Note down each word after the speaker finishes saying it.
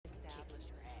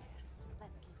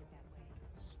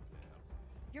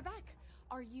you're back.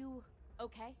 Are you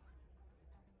okay?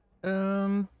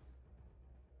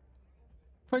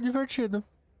 Foi divertido.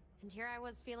 And here I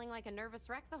was feeling like a nervous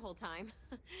wreck the whole time.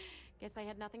 Guess I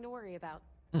had nothing to worry about.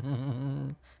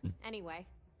 Anyway,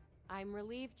 I'm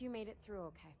relieved you made it through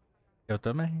okay. Eu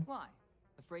também. Why?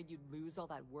 Afraid you'd lose all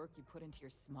that work you put into your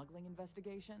smuggling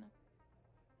investigation?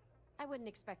 I wouldn't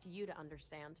expect you to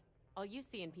understand. All you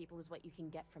see in people is what you can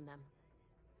get from them.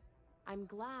 I'm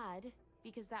glad,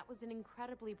 because that was an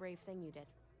incredibly brave thing you did.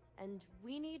 And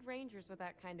we need rangers with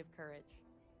that kind of courage.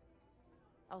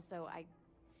 Also, I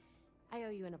owe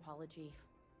you an apology.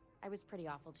 I was pretty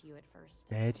awful to you at first.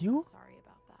 Sério? Sorry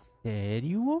about that.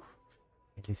 Sério?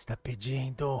 Ele está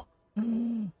pedindo.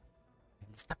 Ele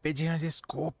está pedindo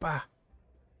desculpa.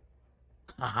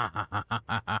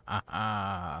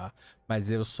 Mas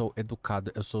eu sou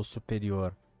educado, eu sou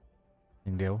superior.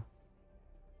 Entendeu?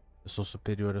 Eu sou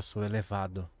superior, eu sou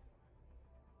elevado.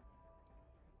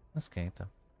 Mas esquenta.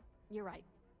 You're right.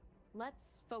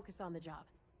 Let's focus on the job.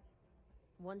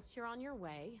 Once you're on your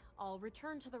way, I'll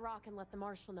return to the Rock and let the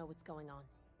Marshal know what's going on.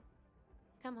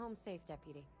 Come home safe,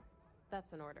 Deputy.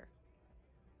 That's an order.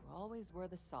 You always were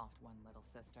the soft one, little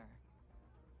sister.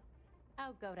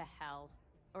 Oh, go to hell.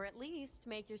 Or at least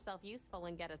make yourself useful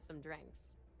and get us some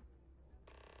drinks.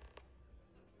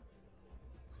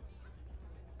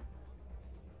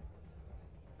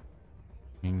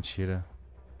 Mentira.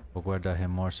 Vou guardar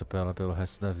remorso pra ela pelo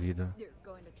resto da vida.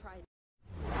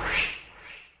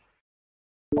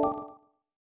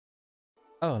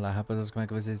 Olá, rapaziada, como é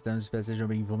que vocês estão? Espero que sejam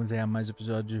bem-vindos a mais um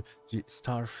episódio de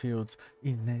Starfield.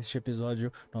 E neste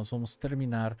episódio nós vamos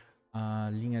terminar a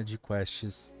linha de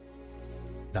quests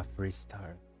da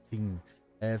Freestar. Sim,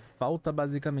 falta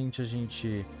basicamente a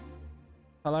gente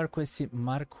falar com esse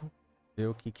Marco, ver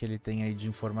o que ele tem aí de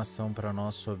informação para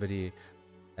nós sobre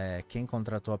quem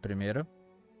contratou a Primeira.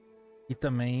 E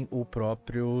também o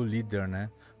próprio líder, né?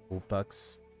 O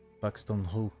Paxton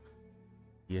Hu.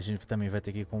 E a gente também vai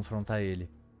ter que confrontar ele.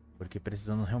 Porque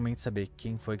precisamos realmente saber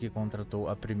quem foi que contratou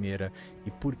a Primeira.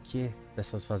 E por que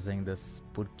dessas fazendas.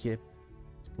 Por que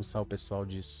expulsar o pessoal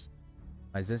disso.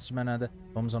 Mas antes de mais nada,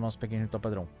 vamos ao nosso pequeno ritual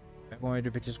padrão. Pega um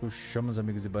de petisco, chama os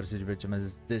amigos e bora se divertir.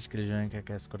 Mas deixa aquele joinha que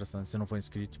aquece o coração. Se não for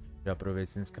inscrito, já aproveita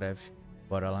e se inscreve.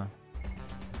 Bora lá.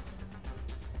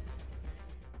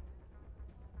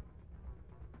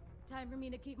 Time for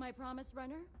me to keep my promise,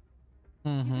 runner?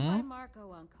 You can find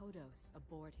Marco on Kodos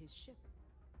aboard his ship.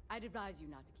 I'd advise you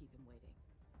not to keep him waiting.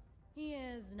 He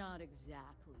is not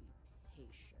exactly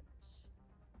patient.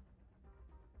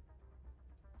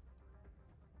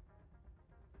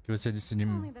 O que você disse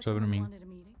sobre mim?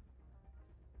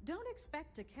 Don't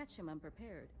expect to catch him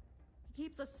unprepared. He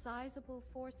keeps a sizable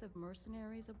force of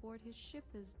mercenaries aboard his ship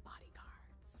as bodyguards.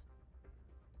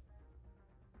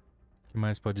 O que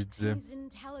mais pode dizer? He's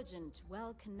intelligent,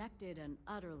 well-connected, and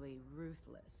utterly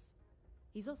ruthless.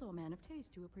 He's also a man of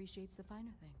taste who appreciates the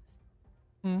finer things.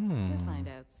 You'll find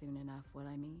out soon enough what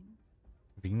I mean.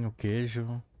 Vinho,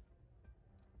 queijo.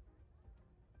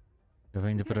 Eu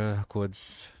vendo pra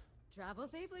Codes. Travel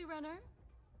safely, runner.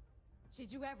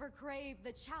 Should you ever crave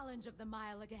the challenge of the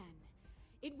mile again,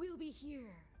 it will be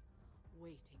here,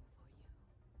 waiting for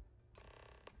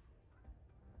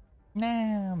you.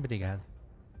 Não, obrigado.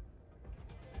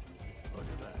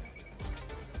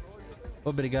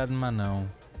 Obrigado, mas não.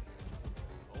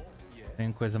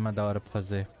 Tem coisa mais da hora pra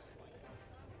fazer.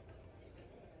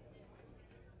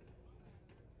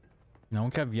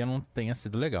 Não que a via não tenha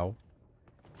sido legal.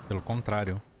 Pelo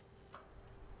contrário.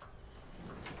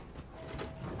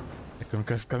 É que eu não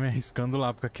quero ficar me arriscando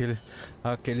lá, porque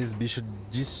aqueles bichos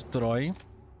destroem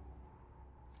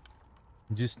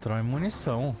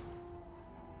munição.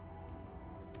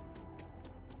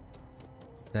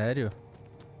 Sério?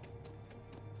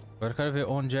 Agora eu quero ver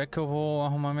onde é que eu vou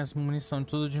arrumar minhas munição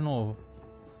tudo de novo.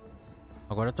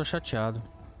 Agora eu tô chateado.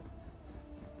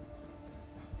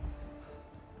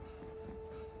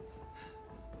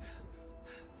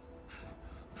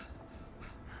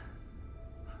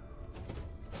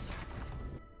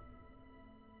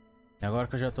 E agora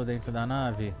que eu já tô dentro da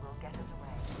nave.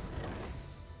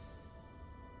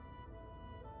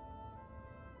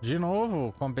 De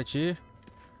novo? Competir?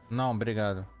 Não,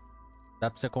 obrigado. Dá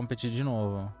pra você competir de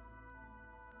novo.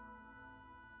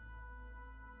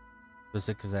 Se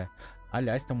você quiser.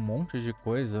 Aliás, tem um monte de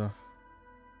coisa.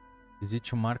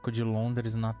 Visite o Marco de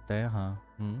Londres na Terra.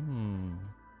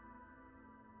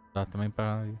 Dá também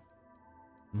pra...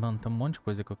 Mano, tem um monte de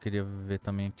coisa que eu queria ver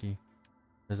também aqui.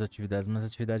 Das atividades, mas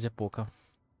atividade é pouca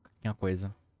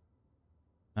coisa.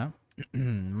 Né?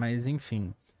 Mas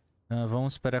enfim.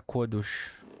 Vamos para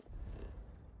Kodos.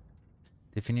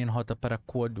 Definindo rota para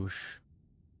Kodos.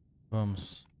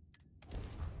 Vamos.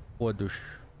 Codos.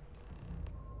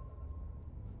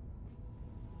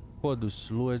 Codos,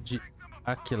 lua de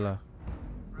Aquila.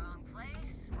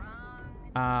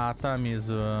 Ah, tá me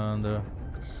zoando.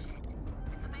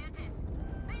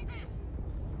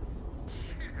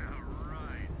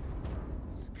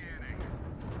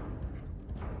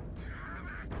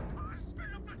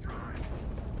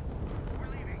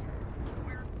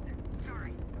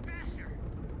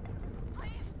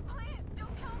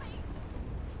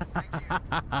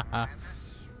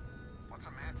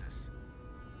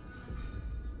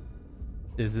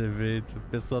 Esse evento, o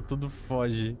pessoal tudo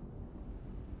foge.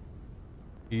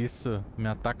 Isso, me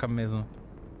ataca mesmo,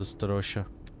 os trouxa.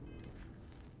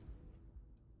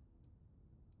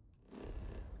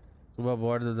 Suba a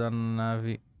bordo da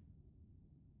nave.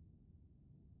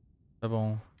 Tá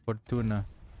bom, fortuna.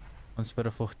 Vamos para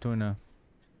a fortuna.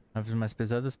 Naves mais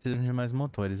pesadas precisam de mais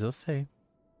motores, eu sei.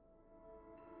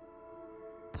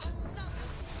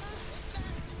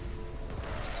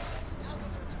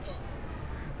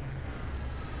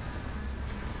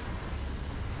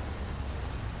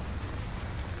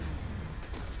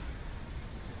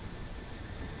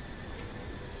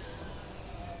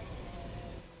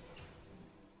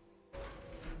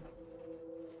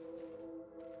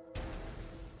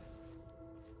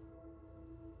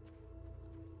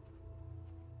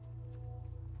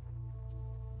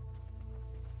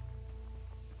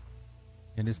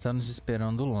 Ele está nos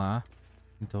esperando lá.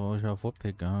 Então eu já vou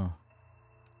pegar.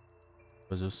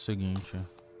 Fazer o seguinte.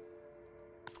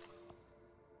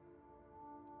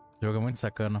 O jogo é muito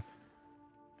sacana.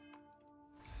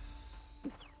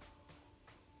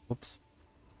 Ups.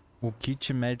 O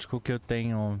kit médico que eu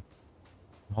tenho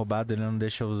roubado, ele não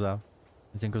deixa eu usar.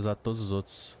 Eu tenho que usar todos os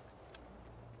outros.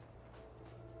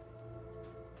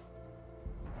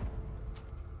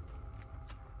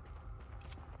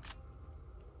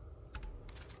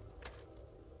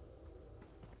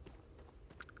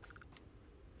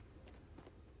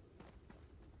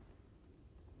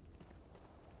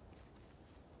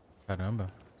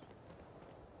 Caramba.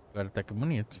 Agora tá que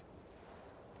bonito.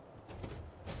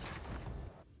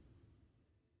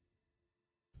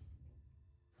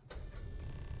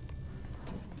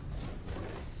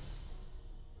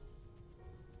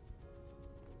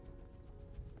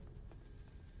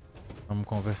 Vamos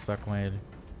conversar com ele.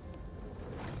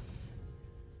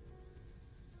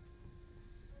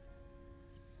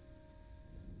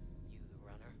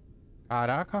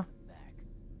 Caraca.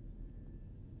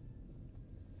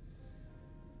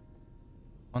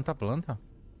 Quanta planta?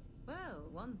 Well,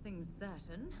 one thing's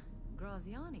certain.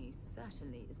 Graziani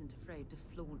certainly isn't afraid to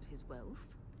flaunt his wealth.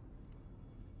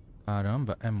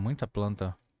 Caramba, é muita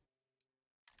planta.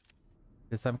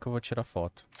 Você sabe que eu vou tirar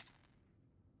foto.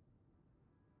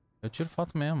 Eu tiro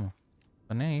foto mesmo.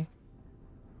 Tô nem aí.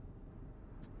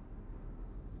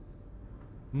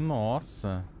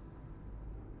 Nossa.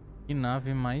 Que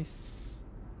nave mais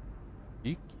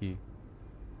chique.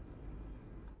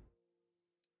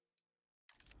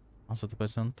 Nossa, eu tô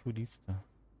parecendo um turista.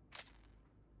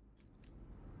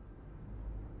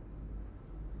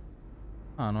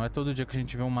 Ah, não é todo dia que a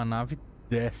gente vê uma nave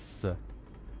dessa.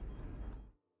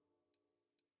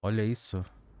 Olha isso.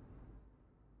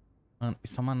 Mano,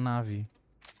 isso é uma nave.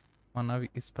 Uma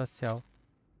nave espacial.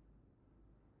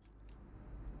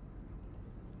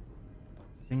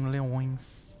 Tem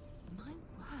leões.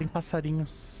 Tem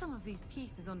passarinhos. Some of these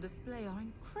pieces on display are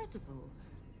incredible.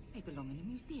 They belong in a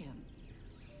museum.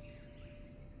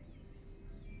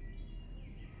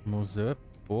 Museu é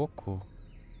pouco.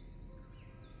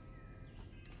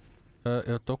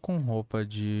 Eu tô com roupa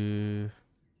de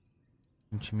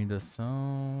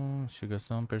intimidação,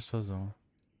 instigação, persuasão.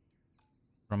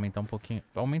 Pra aumentar um pouquinho.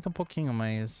 Aumenta um pouquinho,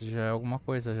 mas já é alguma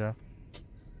coisa já.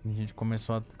 A gente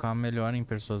começou a ficar melhor em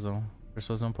persuasão.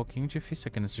 Persuasão é um pouquinho difícil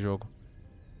aqui nesse jogo.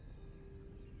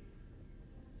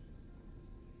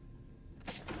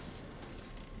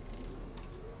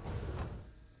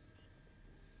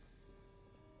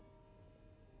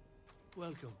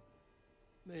 Welcome.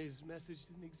 May's message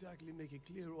didn't exactly make it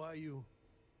clear why you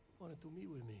wanted to meet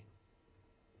with me.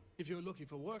 If you're looking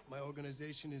for work, my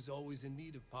organization is always in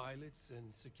need of pilots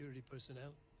and security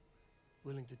personnel,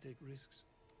 willing to take risks.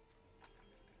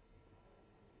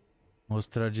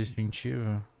 Mostrar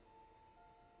distintivo.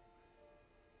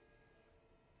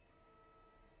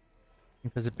 Quem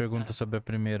fazer pergunta sobre a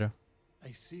primeira?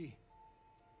 I see.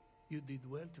 You did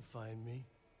well to find me.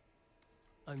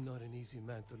 I'm not an easy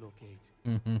man to locate.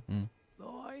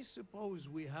 Though I suppose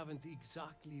we haven't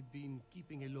exactly been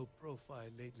keeping a low profile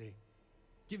lately.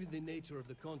 Given the nature of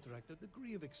the contract, a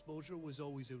degree of exposure was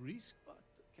always a risk, but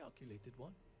a calculated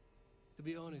one. To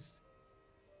be honest,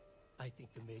 I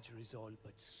think the Major is all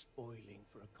but spoiling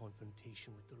for a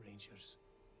confrontation with the Rangers.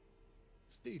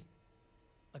 Still,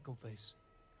 I confess,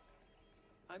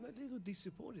 I'm a little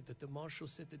disappointed that the Marshal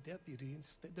sent a deputy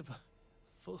instead of a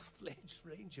full-fledged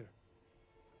Ranger.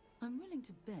 I'm willing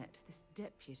to bet this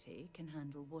deputy can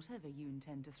handle whatever you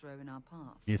intend to throw in our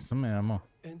path. Isso mesmo.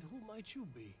 And who might you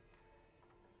be?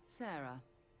 Sarah.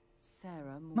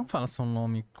 Sarah Moore. Não fala seu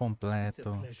nome It's a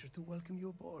completo. pleasure to welcome you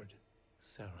aboard,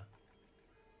 Sarah.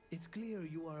 It's clear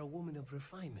you are a woman of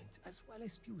refinement as well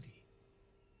as beauty.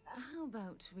 How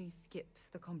about we skip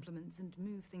the compliments and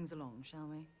move things along, shall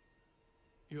we?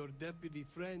 Your deputy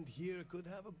friend here could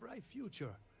have a bright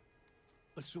future,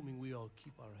 assuming we all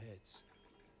keep our heads.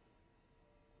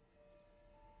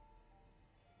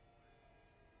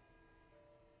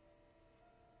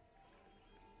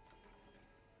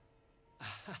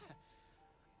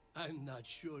 I'm not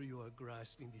sure you are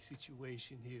grasping the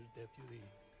situation here, Deputy.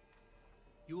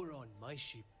 You are on my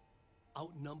ship,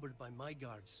 outnumbered by my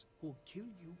guards, who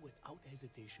killed you without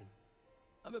hesitation.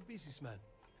 I'm a businessman.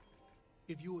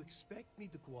 If you expect me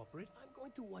to cooperate, I'm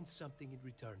going to want something in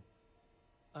return.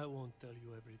 I won't tell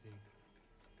you everything.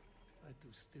 I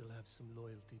do still have some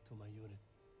loyalty to my unit.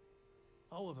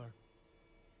 However,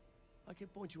 I can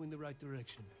point you in the right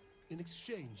direction. In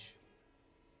exchange,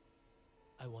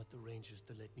 I want the Rangers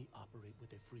to let me operate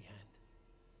with a free hand.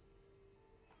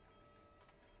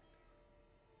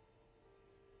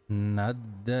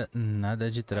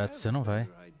 Nada de trato, você não vai.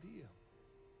 Idea.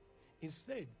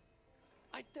 Instead,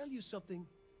 I tell you something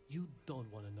you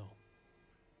don't want to know,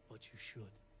 but you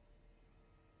should.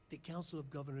 The Council of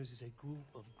Governors is a group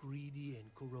of greedy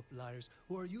and corrupt liars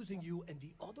who are using you and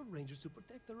the other Rangers to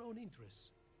protect their own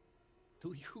interests.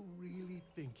 Do you really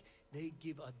think they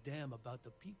give a damn about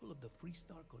the people of the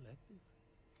Freestar Collective?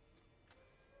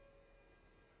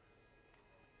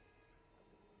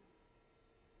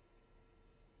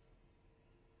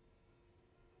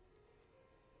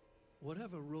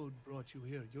 Whatever road brought you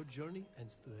here, your journey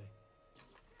ends today.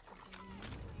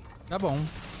 Tá bom.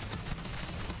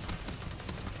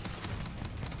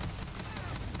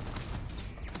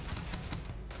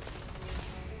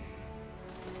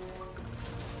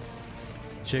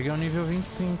 Cheguei ao nível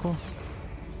 25.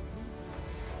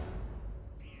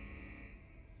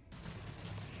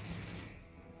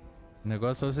 O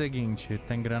negócio é o seguinte,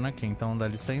 tem grana aqui, então dá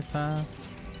licença.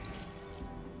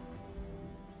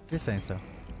 Licença.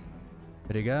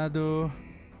 Obrigado.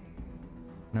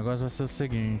 O negócio vai ser o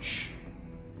seguinte.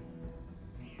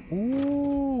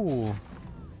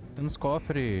 Temos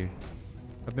cofre.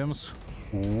 Cabemos.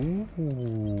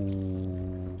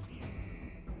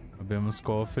 Cabemos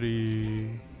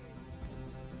cofre.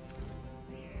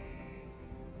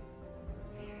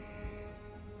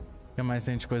 O que mais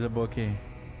tem de coisa boa aqui?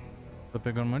 Tô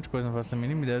pegando um monte de coisa, não faço a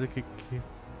mínima ideia do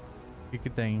que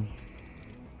tem.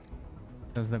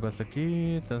 Tem uns negócios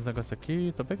aqui, tem uns negócios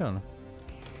aqui, tô pegando.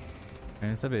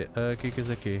 Querem saber? O que é isso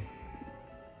aqui?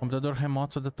 Computador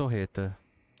remoto da torreta.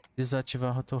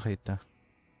 Desativar a torreta.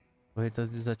 Torretas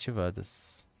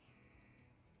desativadas.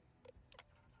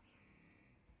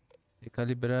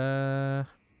 Recalibrar.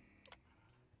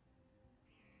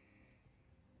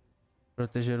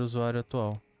 Proteger o usuário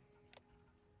atual.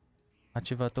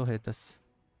 Ativar torretas.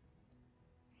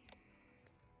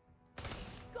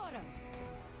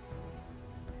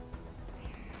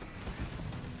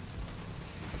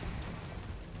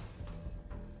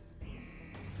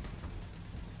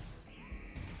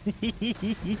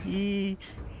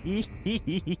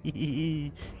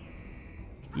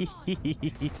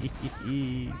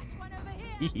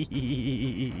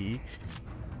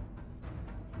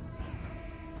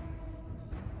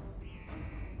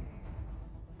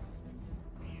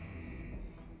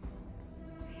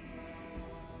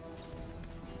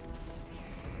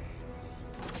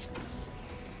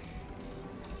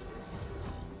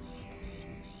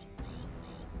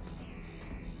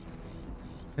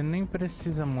 Você nem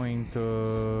precisa muito.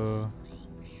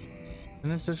 Você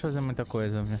nem precisa fazer muita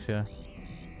coisa, minha filha.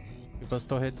 Tipo, as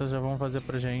torretas já vão fazer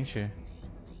pra gente.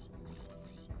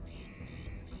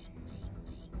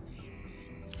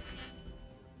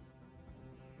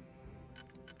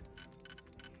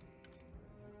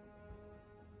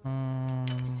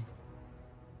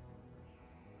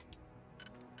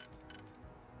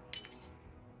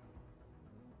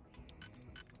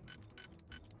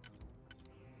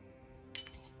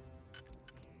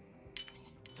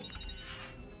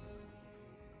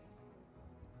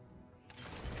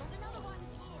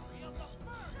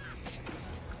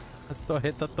 As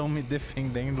torretas estão me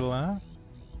defendendo lá.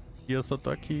 E eu só tô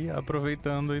aqui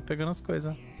aproveitando e pegando as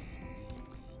coisas.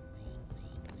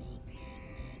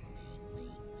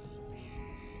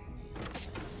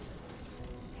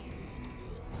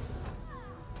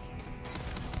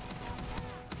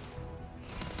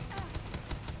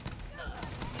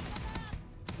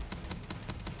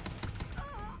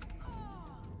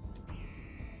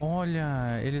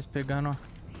 Olha, eles pegaram...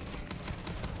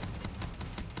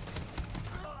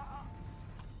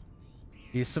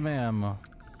 Isso mesmo.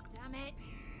 Damn it.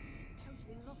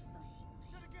 Totally lost them.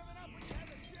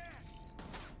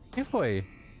 Quem foi?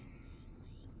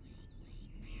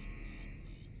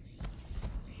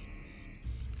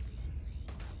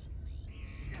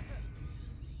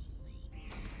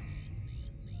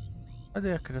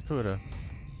 Cadê a criatura?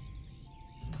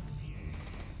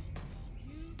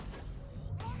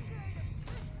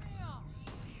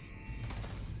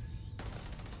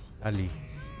 Ali.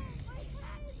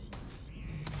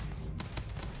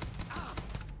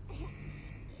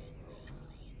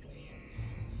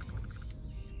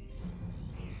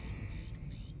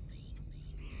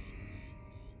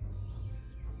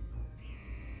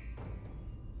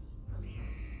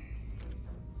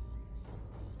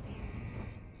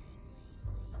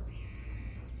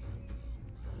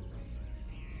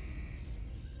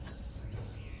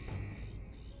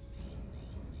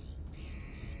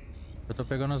 Eu tô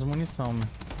pegando as munição, meu.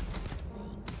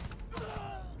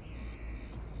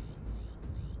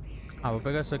 Ah, vou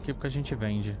pegar isso aqui porque a gente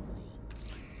vende.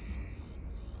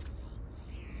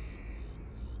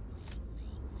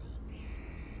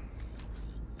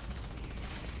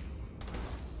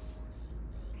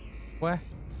 Ué?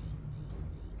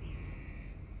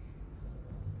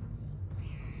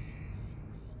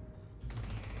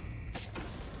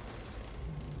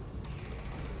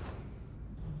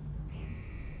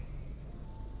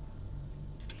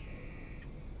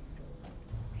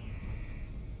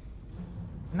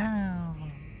 Não.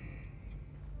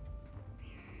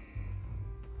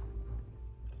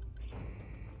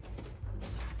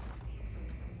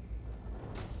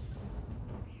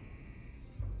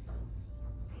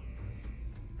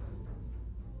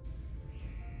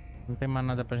 Não tem mais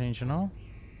nada pra gente, não?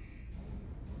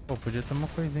 Pô, podia ter uma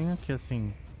coisinha aqui,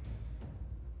 assim.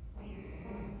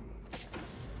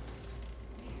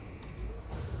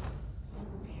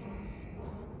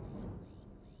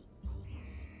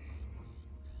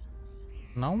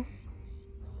 Não?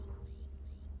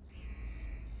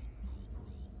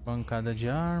 Bancada de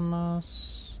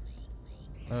armas.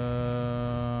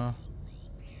 É.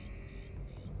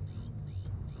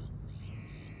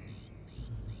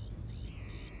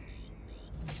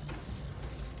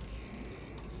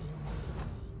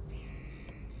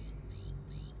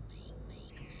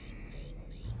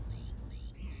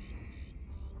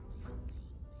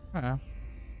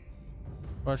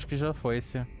 Eu acho que já foi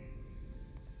esse.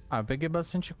 Ah, peguei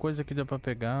bastante coisa que deu pra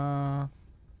pegar.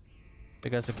 Vou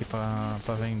pegar isso aqui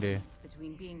pra vender.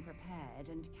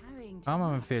 Calma,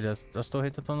 minha filha. As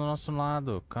torretas estão do nosso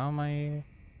lado. Calma aí.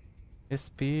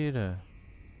 Respira.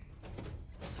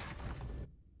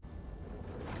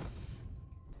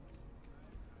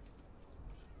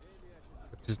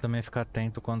 Eu preciso também ficar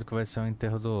atento quando que vai ser o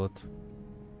enterro do outro.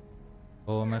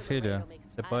 Ô, minha filha,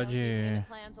 você pode...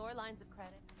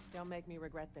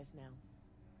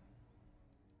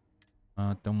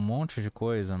 Ah, tem um monte de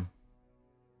coisa.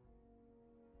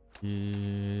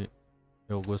 E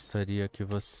eu gostaria que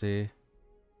você...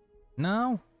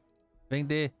 Não!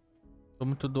 Vender! Tô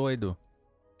muito doido.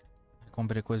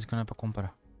 Comprei coisa que não é pra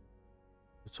comprar.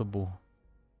 Eu sou burro.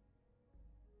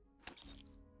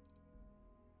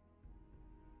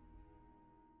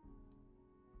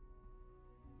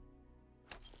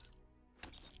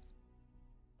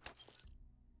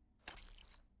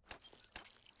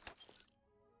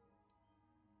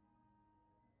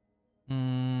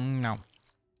 Não.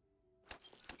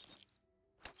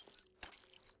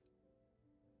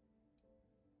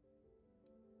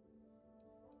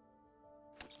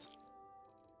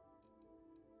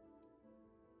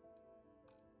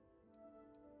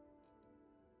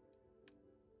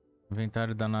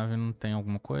 Inventário da nave não tem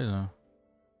alguma coisa?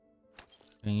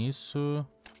 Tem isso.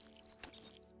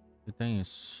 E tem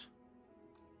isso.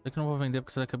 Sei que não vou vender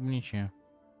porque isso daqui é bonitinho.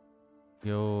 E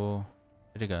eu...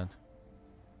 Obrigado.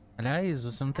 Aliás,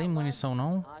 você não tem munição,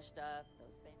 não?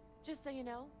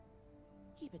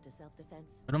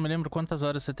 Eu não me lembro quantas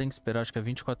horas você tem que esperar. Acho que é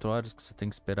 24 horas que você tem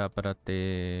que esperar para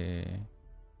ter...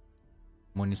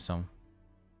 munição.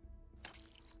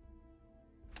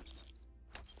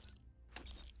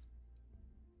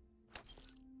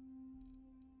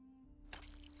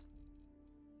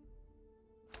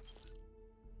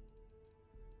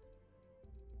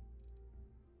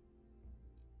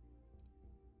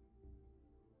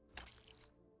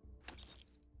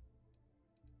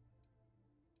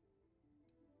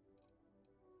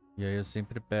 E aí eu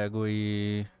sempre pego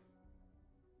e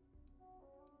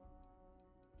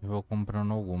vou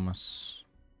comprando algumas.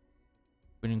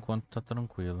 Por enquanto tá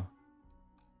tranquilo.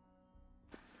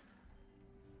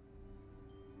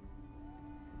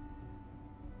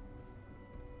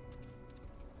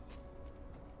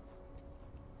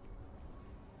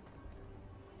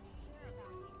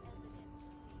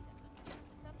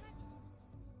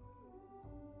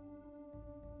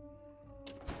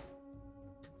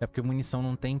 É porque munição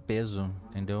não tem peso,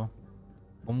 entendeu?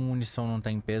 Como munição não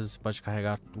tem peso, você pode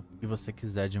carregar o que você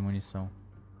quiser de munição.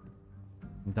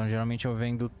 Então geralmente eu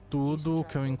vendo tudo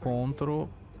que eu encontro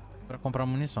pra comprar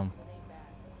munição.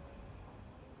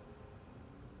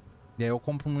 E aí eu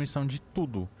compro munição de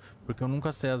tudo, porque eu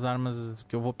nunca sei as armas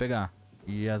que eu vou pegar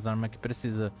e as armas que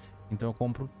precisa. Então eu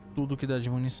compro tudo que dá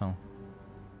de munição.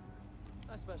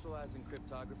 I specialize in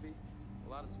cryptography. A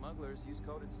lot of smugglers use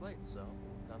coded slates, so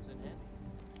it comes in handy.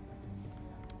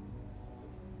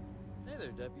 Hey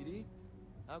there, deputy.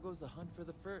 How goes the hunt for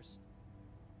the first?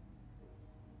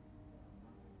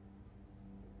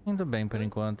 Indo bem por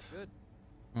enquanto. Good.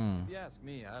 If you ask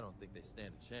me, I don't think they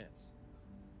stand a chance.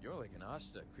 You're like an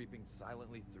Ashta creeping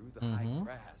silently through the high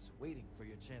grass, waiting for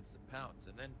your chance to pounce,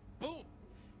 and then boom!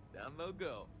 Down they'll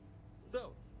go.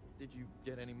 So, did you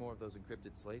get any more of those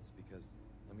encrypted slates? Because,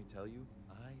 let me tell you,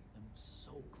 I am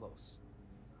so close.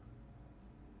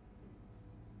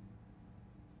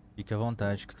 Fique à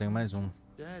vontade que tenho mais um.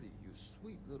 Daddy, you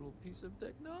sweet little piece of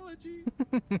technology.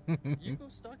 You go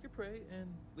stalk your prey and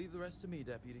leave the rest to me,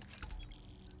 deputy.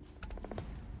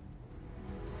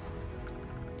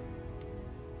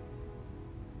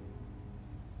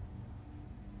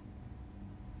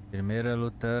 Primeira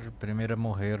lutar, primeira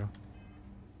morrer.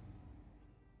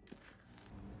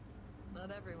 Not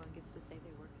everyone gets to say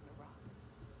they work at the Rock.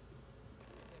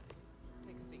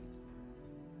 Take a seat.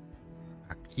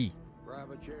 Aqui.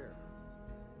 Grab a chair.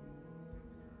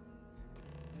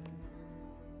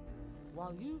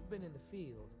 While you've been in the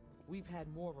field, we've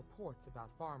had more reports about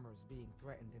farmers being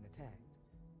threatened and attacked.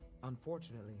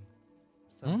 Unfortunately,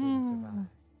 some didn't survive.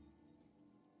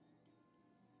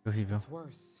 Horrível. It's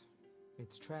worse.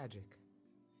 It's tragic.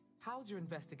 How's your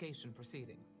investigation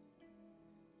proceeding?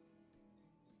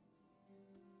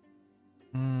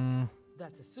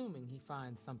 That's assuming he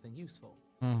finds something useful.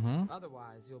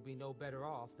 Otherwise, you'll be no better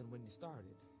off than when you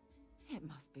started. It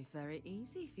must be very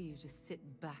easy for you to sit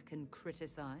back and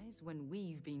criticize when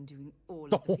we've been doing all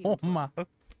of the field work.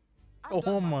 I've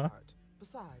done my part.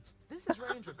 Besides, this is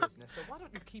ranger business, so why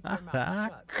don't you keep your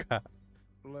mouth shut?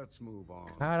 Let's move on.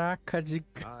 Caraca de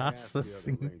caça,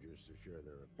 assim.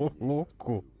 Ô,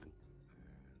 louco.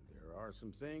 There are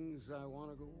some things I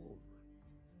want to go over.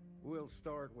 We'll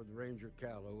start with Ranger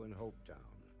Callow in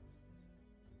Hopetown.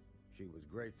 She was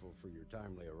grateful for your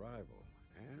timely arrival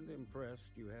and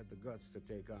impressed you had the guts to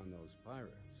take on those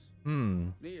pirates.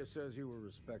 Nia says you were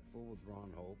respectful with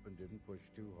Ron Hope and didn't push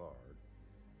too hard.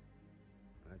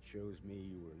 That shows me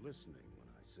you were listening when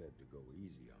I said to go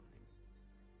easy on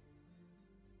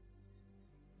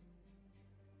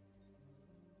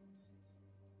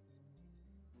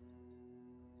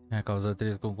him. Causar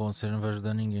treta com o conselho não vai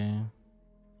ajudar ninguém.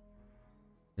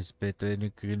 Respeito ele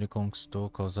que ele conquistou.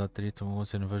 Causar treta com o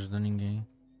conselho não vai ajudar ninguém.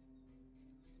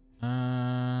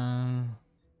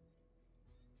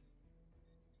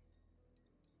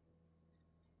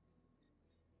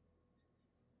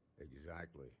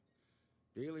 Exactly.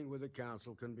 Dealing with the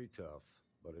council can be tough,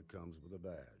 but it comes with a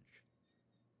badge.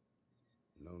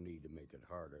 No need to make it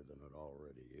harder than it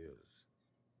already is.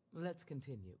 Let's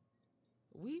continue.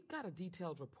 We've got a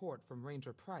detailed report from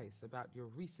Ranger Price about your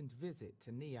recent visit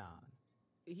to Neon.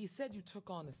 He said you took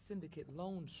on a syndicate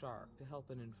loan shark to help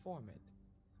an informant.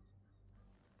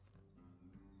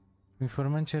 O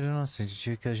informante era inocente,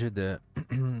 tive que ajudar.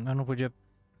 Eu não podia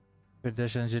perder a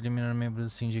chance de eliminar membros do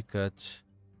sindicato.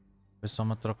 Foi só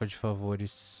uma troca de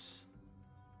favores.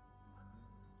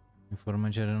 O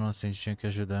informante era inocente, tinha que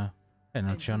ajudar.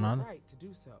 Não tinha nada.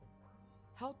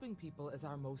 Helping people is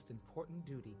our most important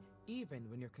duty, even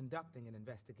when you're conducting an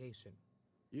investigation.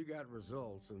 You got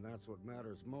results, and that's what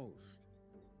matters most.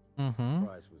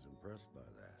 Price was impressed by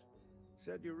that.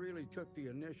 Said you really took the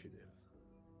initiative.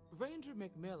 Ranger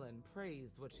McMillan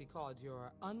praised what she called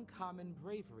your uncommon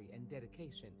bravery and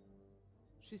dedication.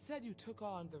 She said you took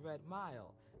on the Red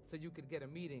Mile so you could get a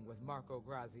meeting with Marco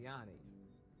Graziani.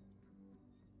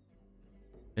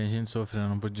 Tem gente sofrendo,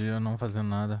 não podia não fazer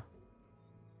nada.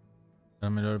 Era a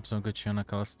melhor opção que eu tinha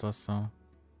naquela situação.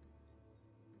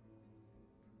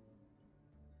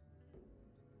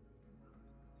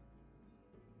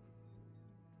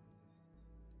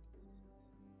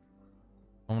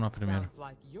 Vamos na primeira. Sounds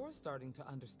like you're starting to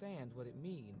understand what it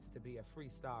means to be a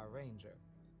Freestar Ranger.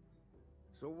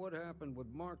 So what happened with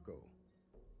Marco?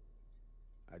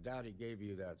 I doubt he gave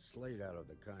you that slate out of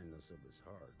the kindness of his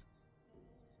heart.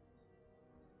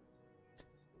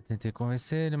 Eu tentei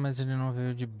convencer ele, mas ele não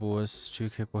veio de boas. Tive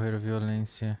que recorrer à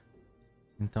violência.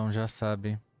 Então já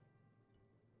sabe.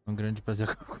 Um grande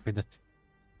prazer com a cuida dele.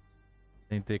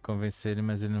 Tentei convencer ele,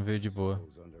 mas ele não veio de boa.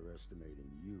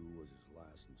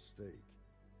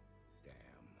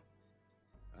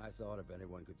 I thought if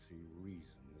anyone could see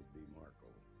reason, it'd be Marco.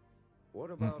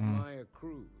 What about Maya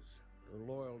Cruz? Her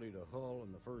loyalty to Hull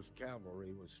and the 1st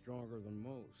Cavalry was stronger than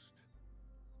most.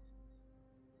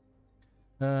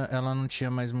 Ela não tinha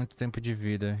mais muito tempo de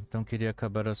vida, então queria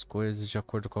acabar as coisas de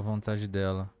acordo com a vontade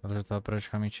dela. Ela já estava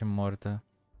praticamente morta.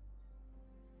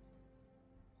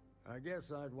 I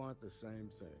guess I'd want the same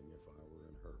thing if I were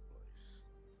in her place.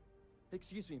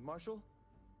 Excuse me, Marshal?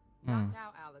 Not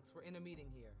now, Alex. We're in a meeting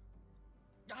here.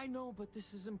 I know, but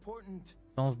this is important.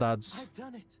 São os dados. I've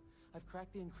done it. I've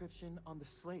cracked the encryption on the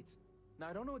slates. Now,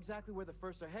 I don't know exactly where the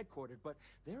First are headquartered, but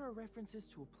there are references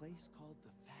to a place called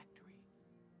the Factory.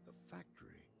 The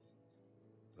Factory?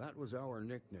 That was our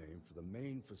nickname for the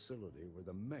main facility where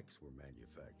the mechs were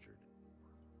manufactured.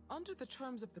 Under the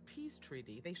terms of the peace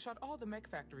treaty, they shut all the mech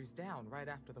factories down right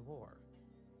after the war.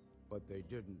 But they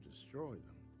didn't destroy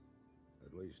them.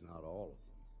 At least not all of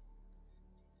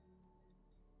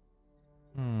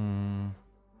them.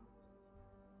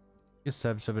 O que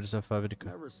sabe sobre essa fábrica?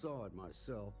 Never saw it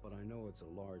myself, but I know it's a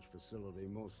large facility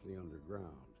mostly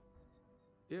underground.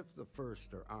 If the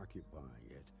First are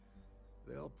occupying it,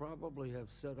 they'll probably have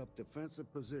set up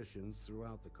defensive positions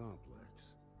throughout the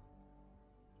complex.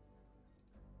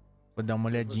 Vou dar uma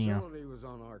olhadinha. The facility was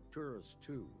on Arcturus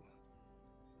too.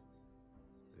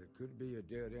 It could be a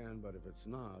dead end, but if it's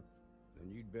not, then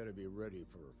you'd better be ready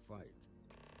for a fight.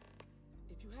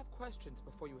 If you have questions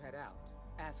before you head out,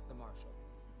 ask the Marshal.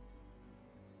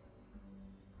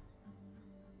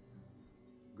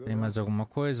 Tem mais alguma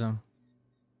coisa?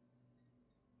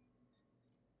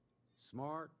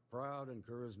 Smart, proud, and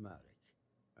charismatic.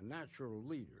 A natural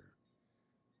leader.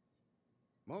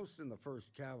 Most in the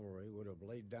 1st Cavalry would have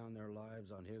laid down their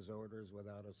lives on his orders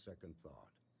without a second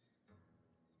thought.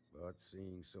 But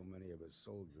seeing so many of his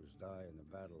soldiers die in the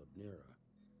Battle of Nera,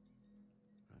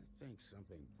 I think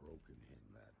something broke in him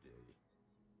that day.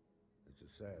 It's a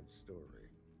sad story,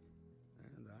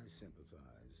 and I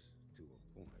sympathize to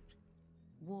a point.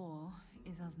 War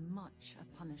is as much a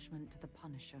punishment to the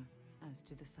Punisher as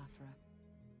to the sufferer.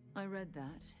 I read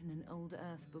that in an old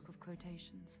Earth book of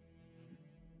quotations.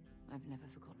 I've never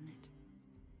forgotten it.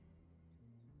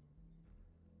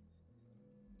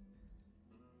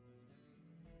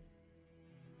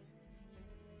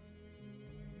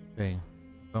 Bem,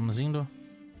 vamos indo?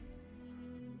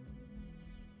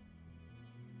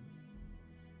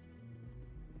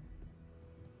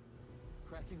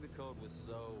 Cracking the code was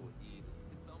so easy.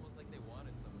 It's almost like they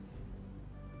wanted someone different.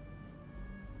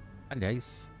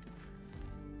 Aliás,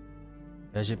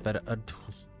 viagem para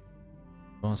Arcturus.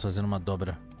 Vamos fazer uma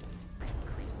dobra.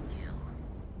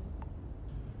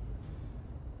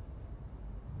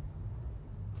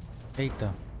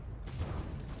 Eita.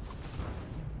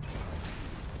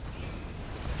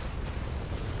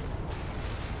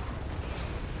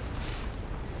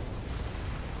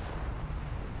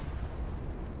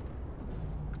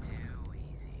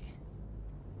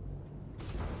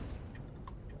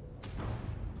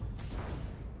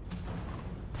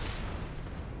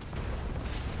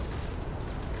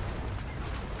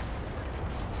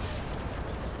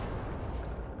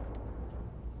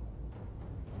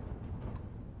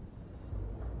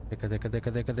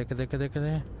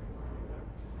 Cadê?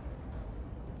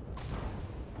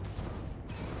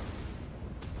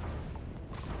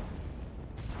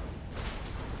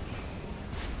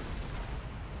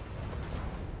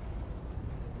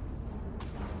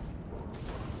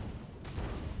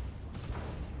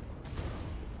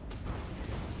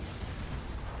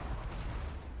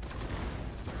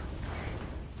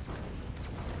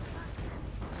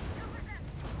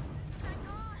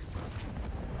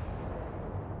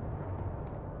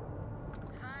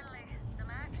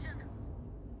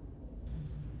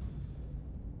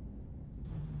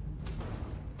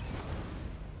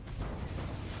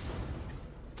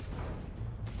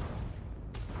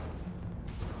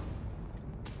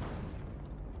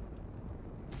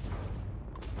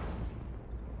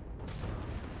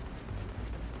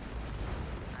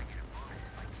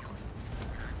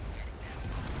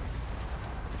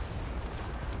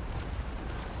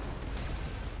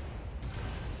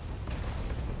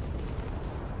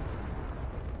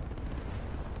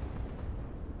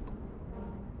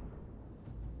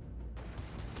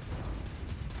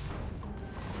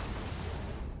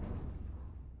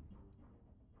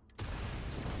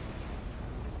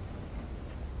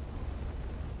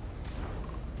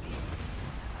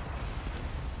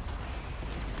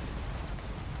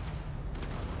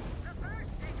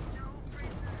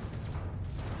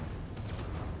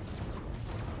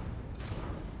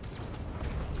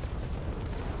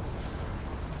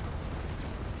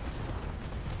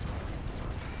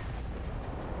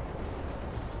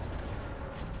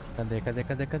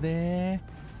 Cadê?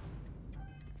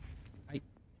 Ai.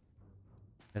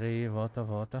 Pera aí, volta.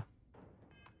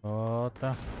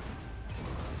 Volta.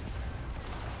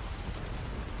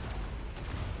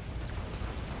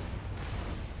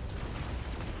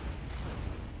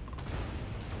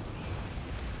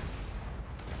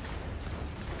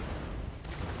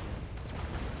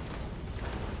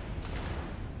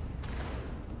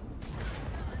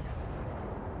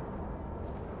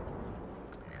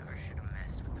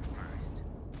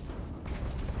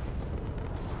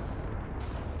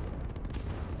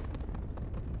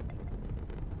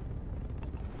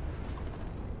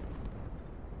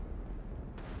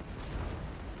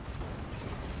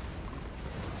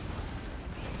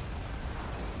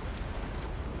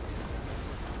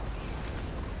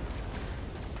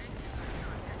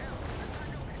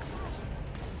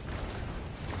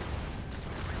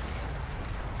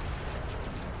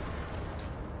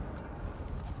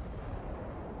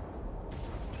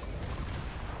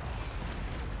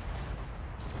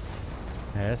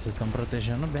 É, vocês estão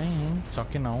protegendo bem, hein? Só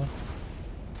que não.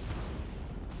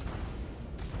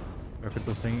 É que eu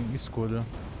tô sem escudo.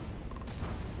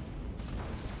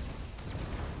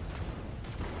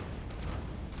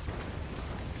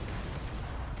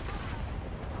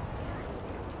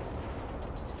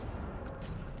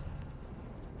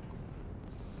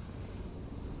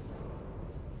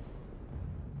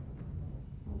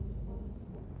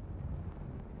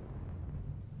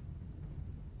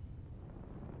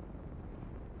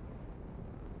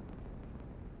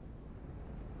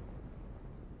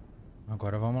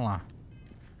 Agora vamos lá.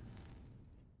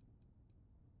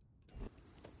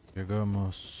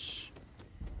 Chegamos.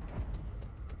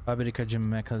 Fábrica de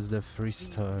mechas da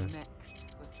Freestar.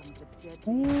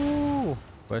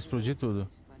 Vai explodir tudo.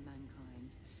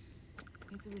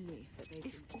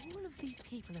 If all of these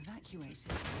people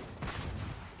evacuated, where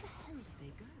the hell did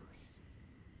they go?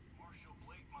 Marshal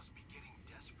Blake must be getting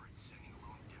desperate sending a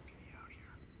lone deputy out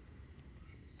here.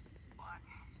 But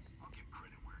I'll give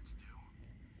credit where it's due.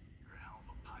 You're a hell of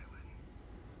a pilot.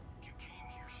 You came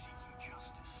here seeking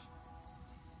justice.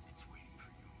 It's waiting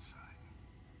for you inside.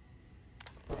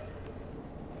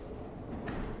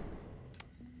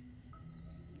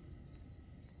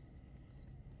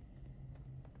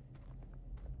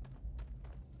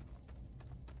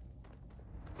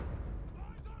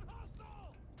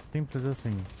 Simples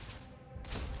assim.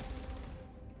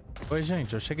 Oi,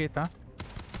 gente, eu cheguei, tá?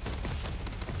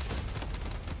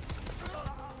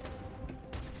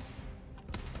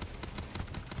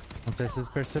 Não sei se vocês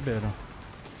perceberam.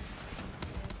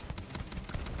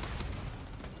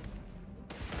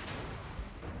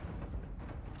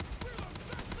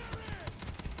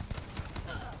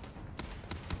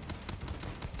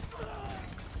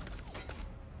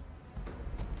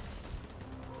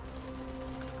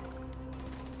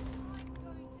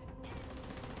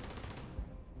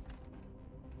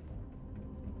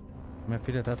 Minha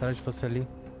filha tá atrás de você ali.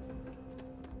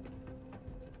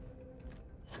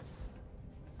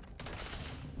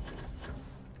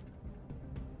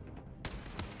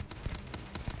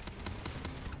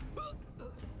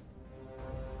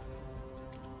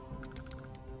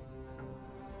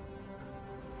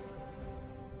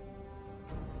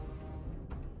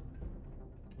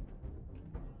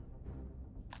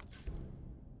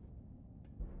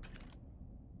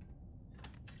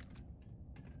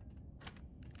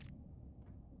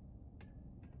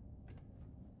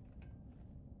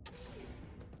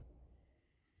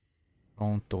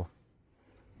 Pronto.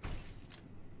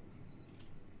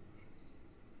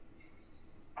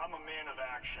 I'm a man of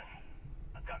action.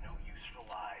 I've got no use for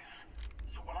lies.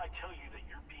 So when I tell you that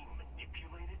you're being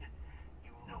manipulated,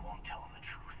 you know I'm telling the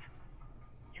truth.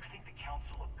 You think the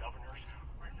Council of Governors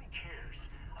really cares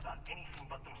about anything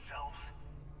but themselves?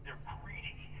 They're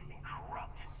greedy and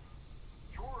corrupt.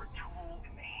 You're a tool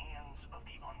in the hands of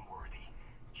the unworthy,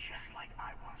 just like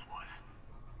I once was.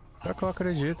 Pior que eu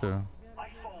acredito. I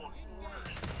followed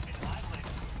orders and I led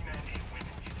men and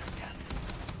women to their deaths.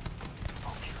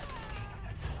 I'll carry the stain of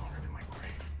that dishonor to my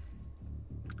grave.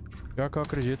 Pior que eu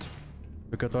acredito.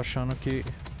 Porque eu tô achando que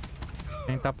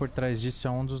quem tá por trás disso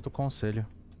é um dos do conselho.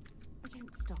 We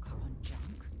don't stock up on junk.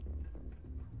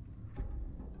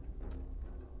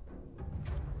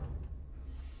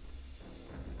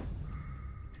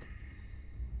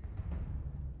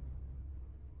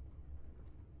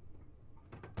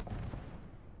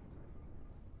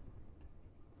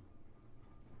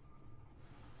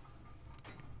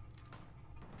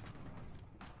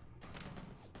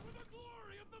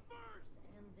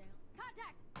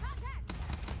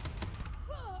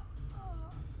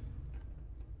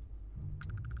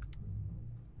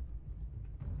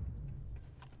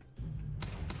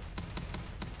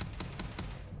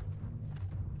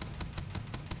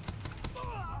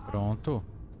 Pronto.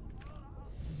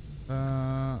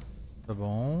 Tá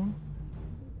bom.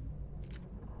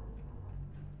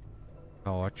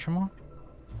 Tá ótimo.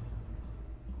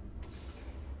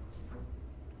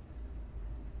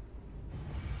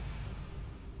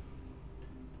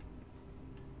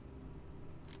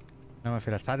 Não, minha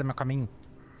filha, sai do meu caminho.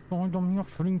 Sai da minha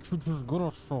frente,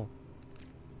 desgraça.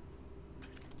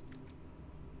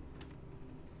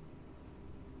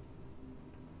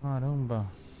 Caramba.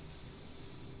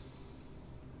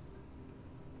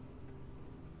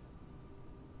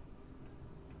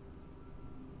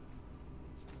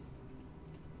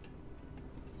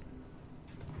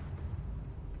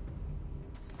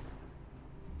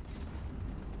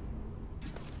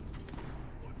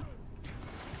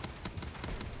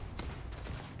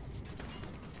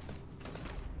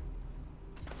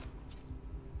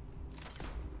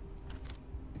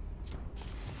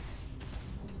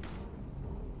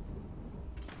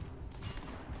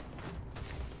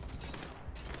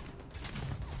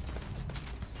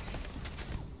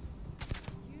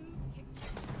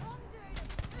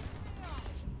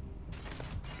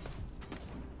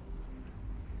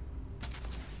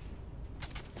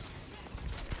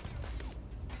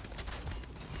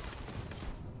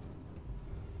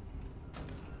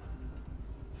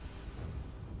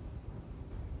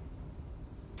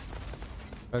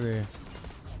 Cadê?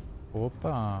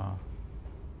 Opa!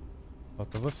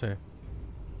 Falta você.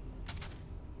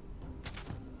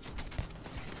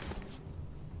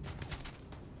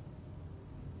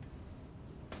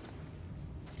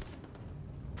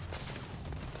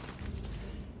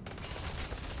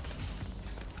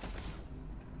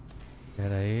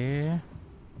 Pera aí.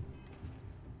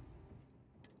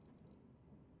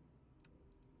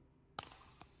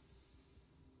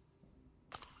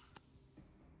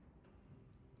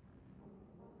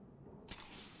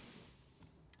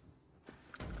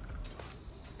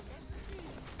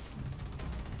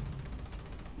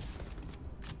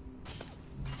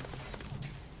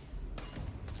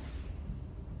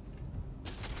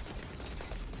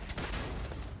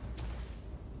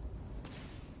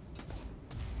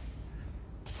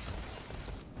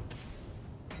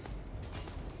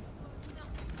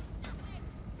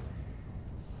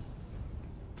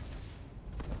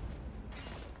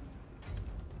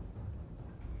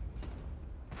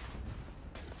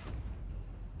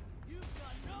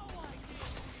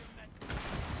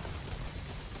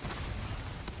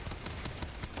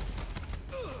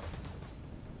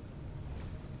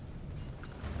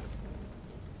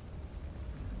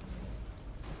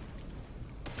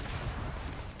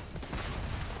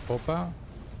 Opa.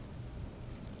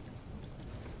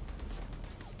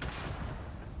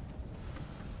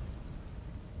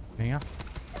 Venha.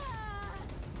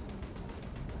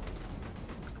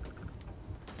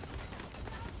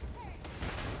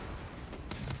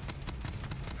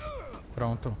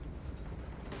 Pronto.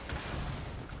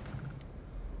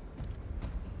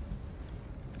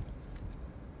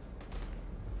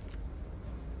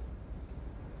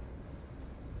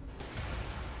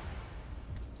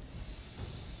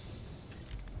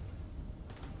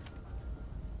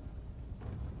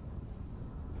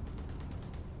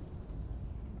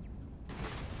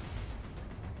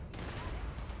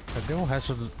 Cadê o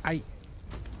resto do... Ai!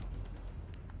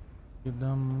 Que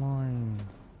da mãe!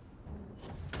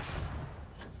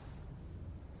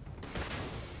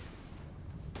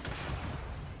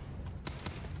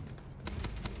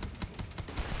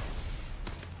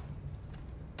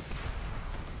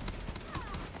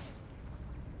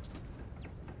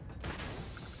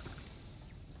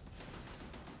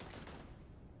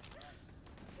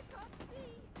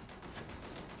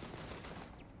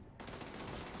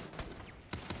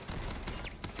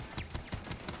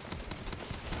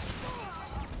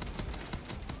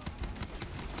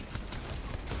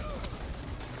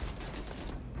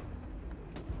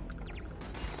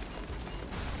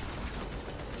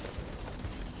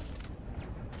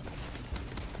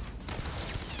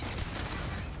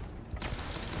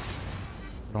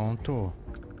 Pronto.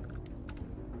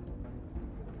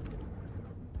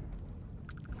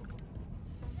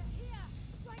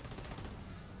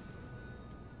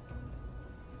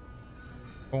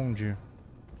 Onde?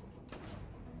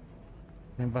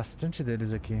 Tem bastante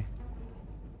deles aqui.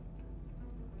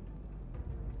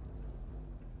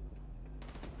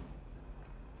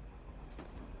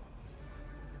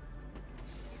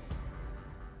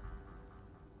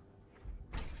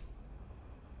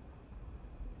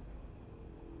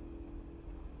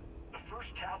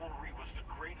 First Cavalry was the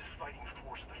greatest fighting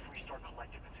force the Freestar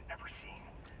Collective has ever seen.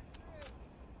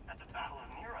 At the Battle of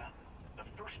Mira, the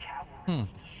First Cavalry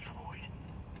was destroyed.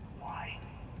 Why?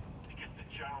 Because the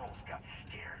generals got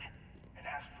scared and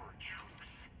asked for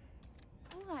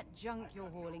junk you're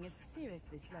hauling is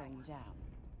seriously slowing you down.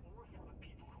 Or for the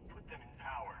people who put them in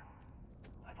power.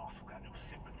 I've also got no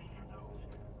sympathy for those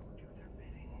who do their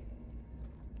bidding.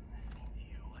 And that means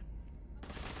you.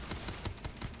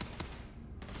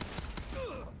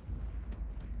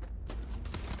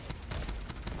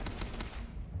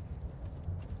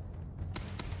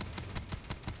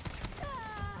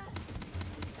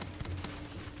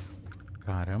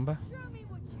 Caramba.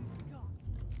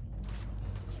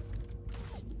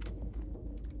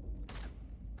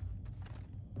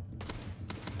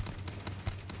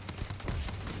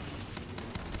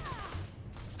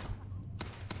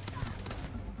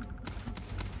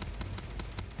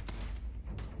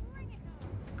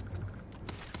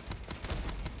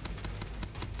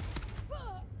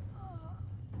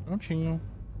 Prontinho.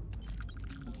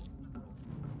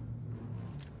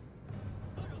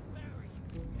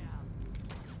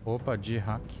 Opa, de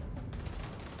hack.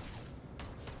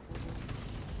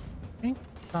 Quem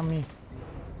tá me...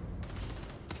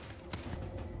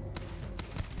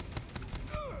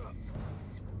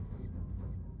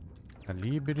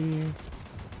 Calibre.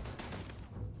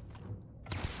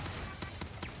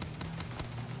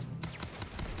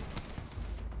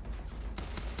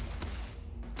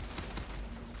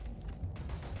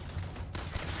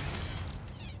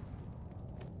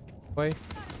 Foi.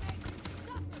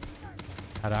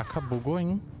 Caraca, bugou,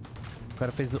 hein? O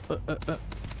cara fez o...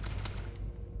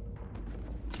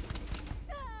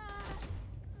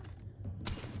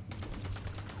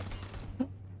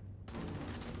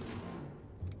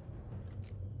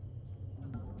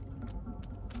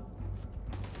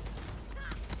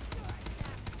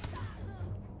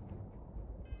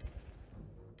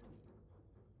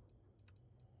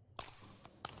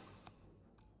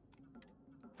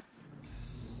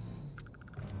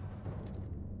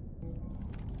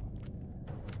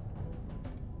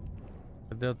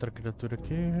 Cadê outra criatura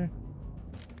aqui?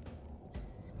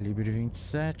 Calibre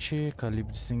 27,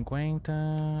 calibre 50.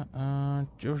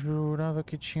 Eu jurava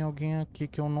que tinha alguém aqui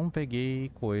que eu não peguei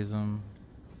coisa.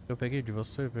 Eu peguei de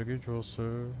você? Peguei de você.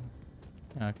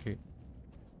 Aqui.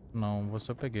 Não,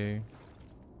 você eu peguei.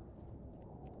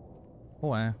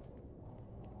 Ué.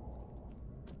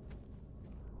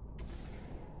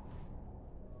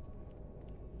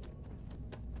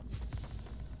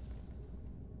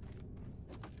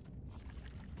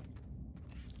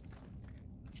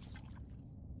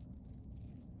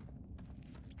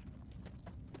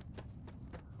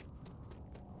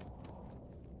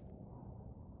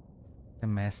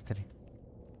 Mestre.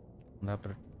 Não dá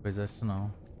pra coisar isso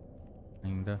não.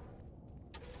 Ainda.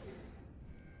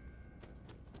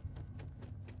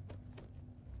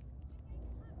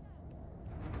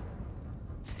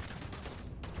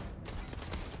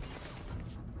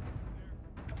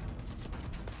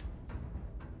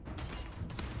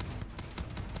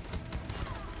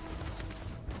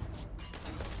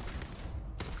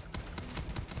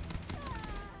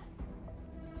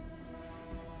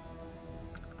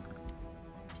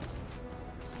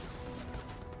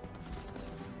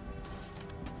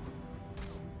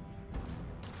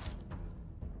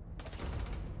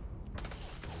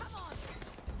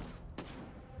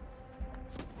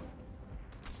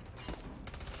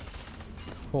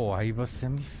 Pô, aí você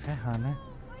me ferra, né?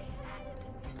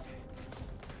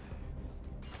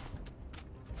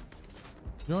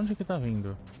 De onde que tá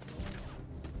vindo?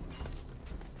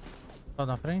 Tá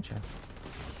na frente?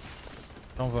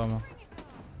 Então vamos.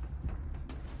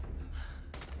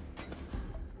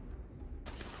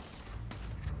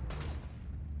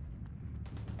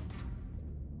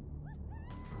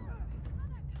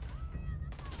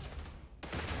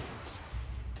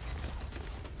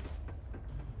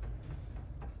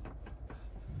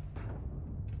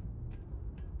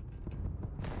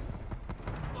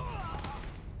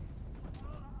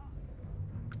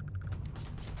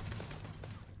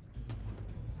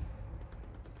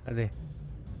 Cadê?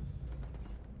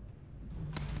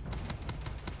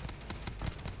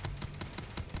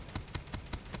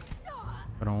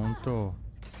 Pronto.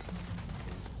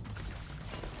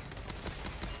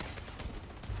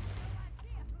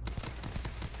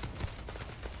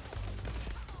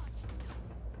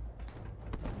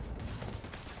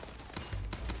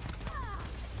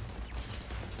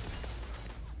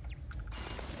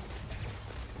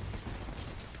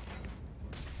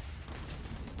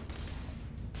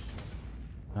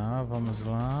 Tá, vamos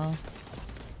lá.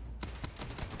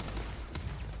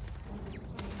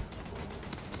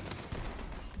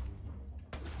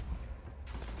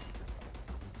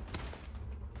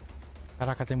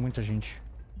 Caraca, tem muita gente.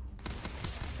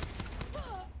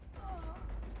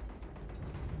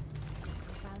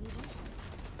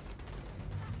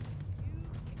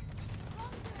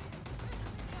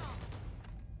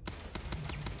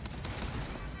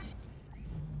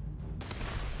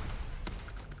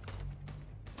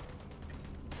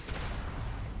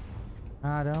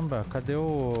 Caramba, cadê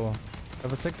o... É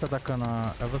você que tá atacando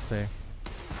a... É você.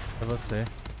 É você.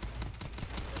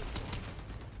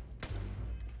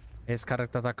 É esse cara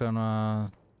que tá atacando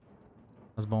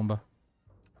as bombas.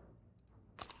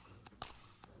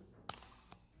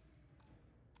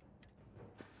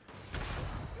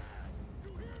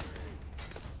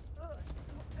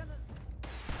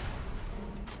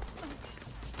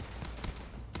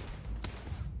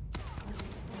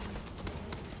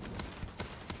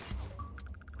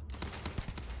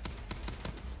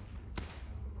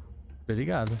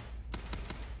 Obrigado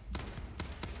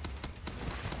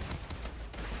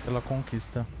pela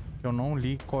conquista. Eu não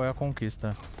li qual é a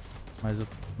conquista, mas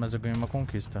eu ganhei uma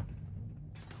conquista.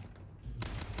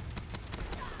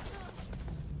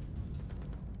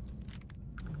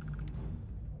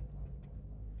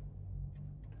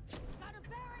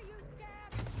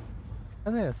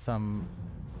 Cadê essa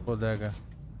bodega?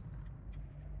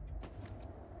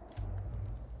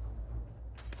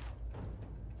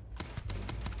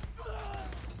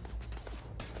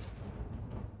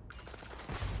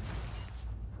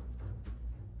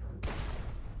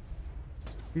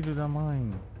 Filho da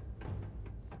mãe.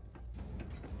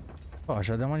 Ó,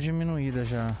 já deu uma diminuída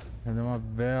já. Já deu uma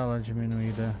bela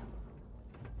diminuída.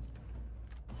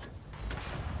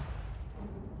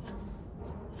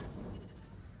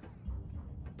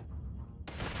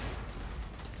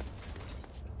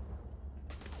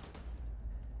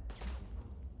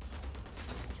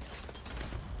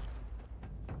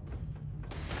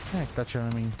 Quem é que tá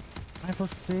atirando em mim? Ah, é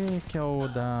você que é o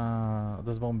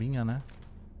das bombinhas, né?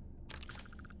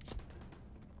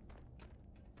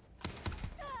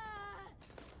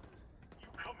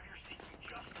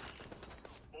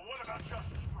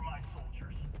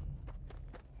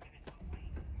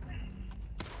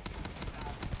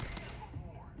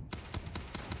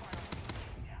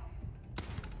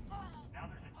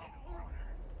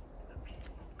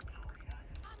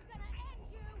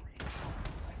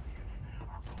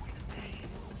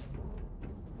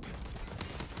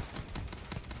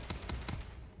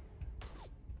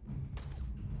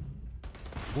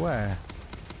 Ué.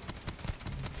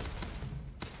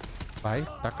 Vai,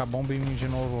 taca a bomba em mim de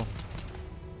novo.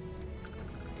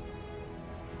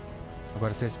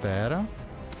 Agora você espera.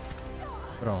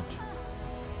 Pronto.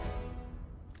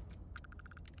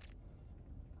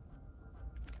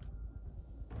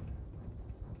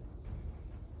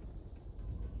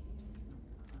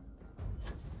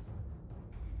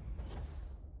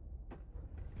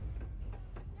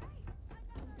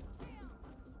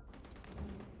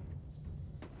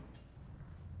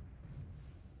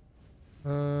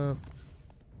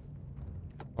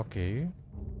 Ok.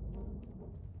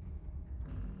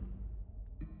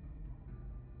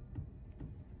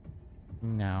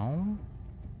 Não.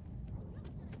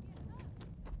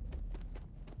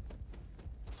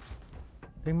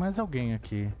 Tem mais alguém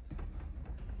aqui.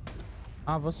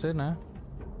 Ah, você, né?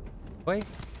 Oi?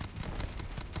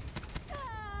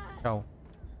 Tchau.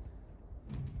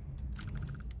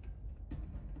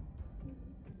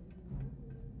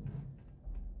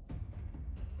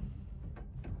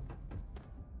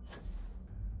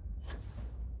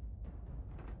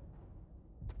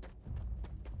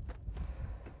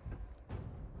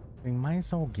 Tem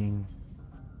mais alguém.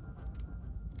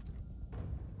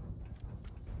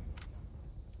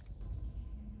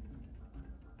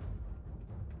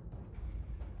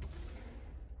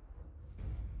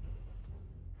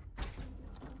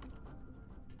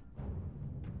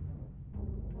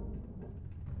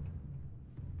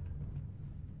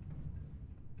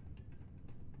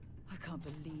 I can't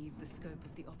believe the scope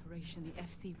of the operation the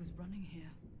FC was running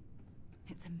here.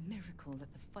 It's a miracle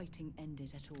that the fighting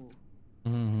ended at all.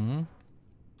 Uhum.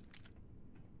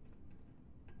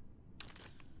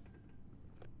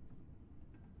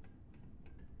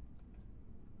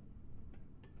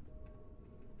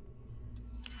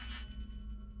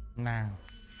 Não.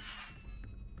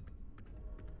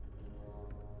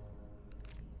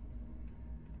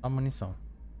 A munição.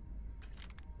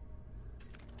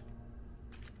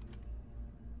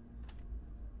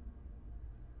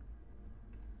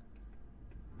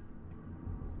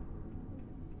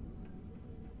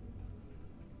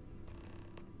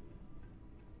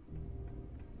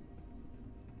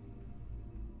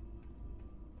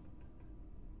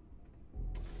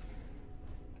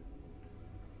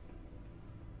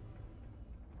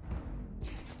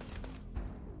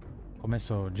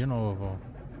 Começou de novo.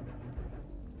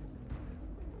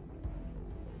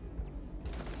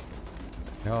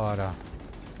 É hora.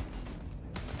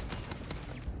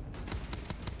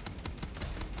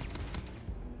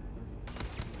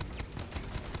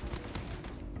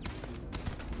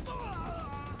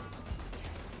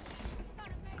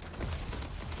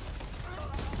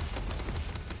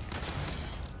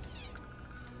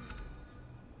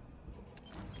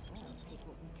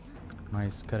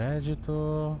 Mais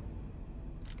crédito.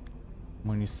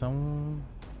 Munição.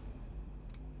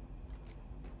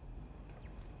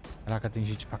 Caraca, tem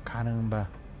gente pra caramba.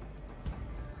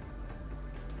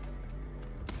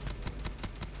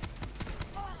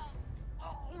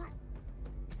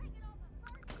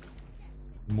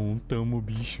 Montamos o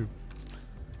bicho.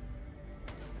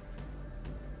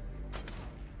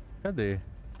 Cadê?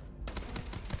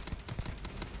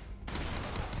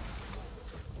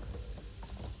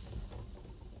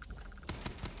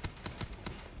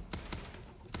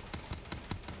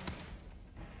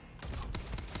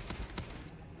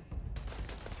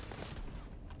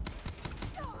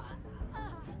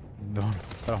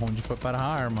 Pra onde foi parar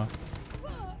a arma?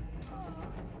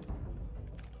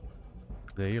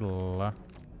 Sei lá.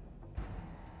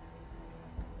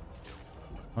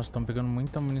 Nossa, estão pegando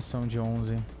muita munição de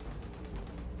 11.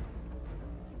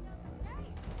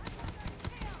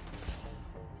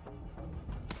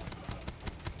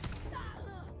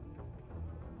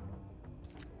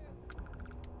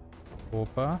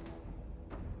 Opa.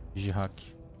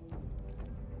 Hack.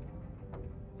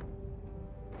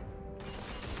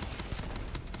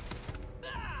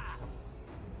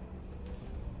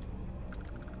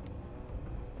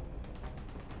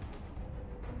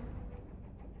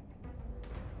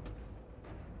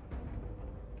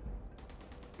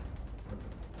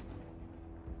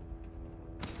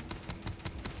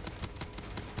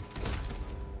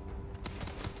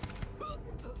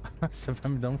 Você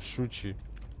vai me dar um chute.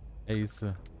 É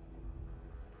isso.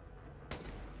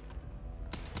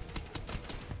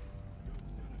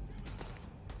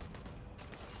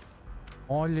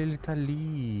 Olha, ele tá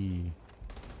ali.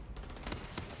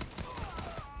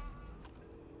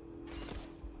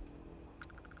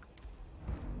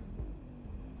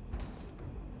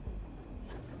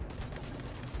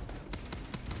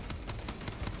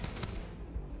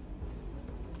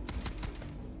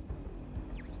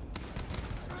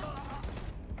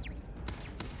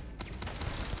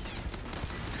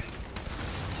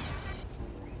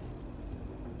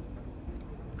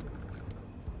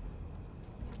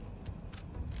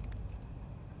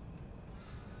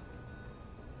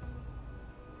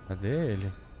 Cadê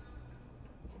ele?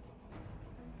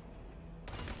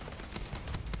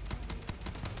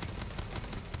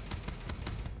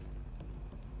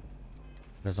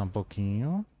 Prezar um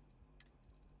pouquinho.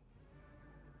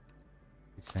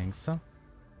 Licença.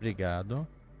 Obrigado.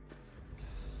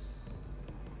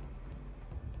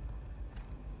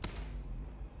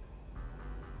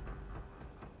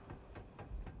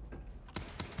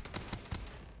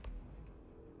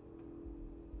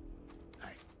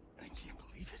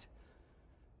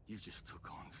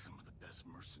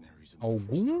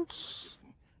 Alguns.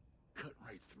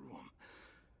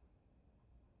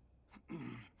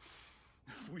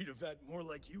 If we'd have had more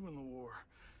like you in the war,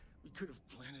 we could have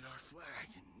planted our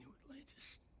flag in New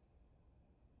Atlantis.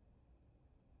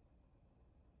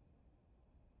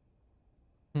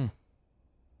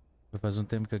 Faz um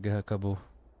tempo que a guerra acabou.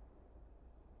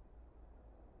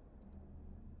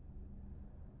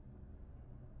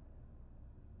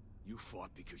 You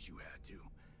fought because you had to,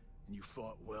 and you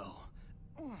fought well.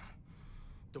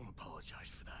 Don't apologize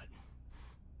for that.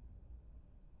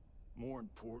 More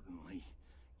importantly,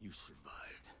 you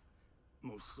survived.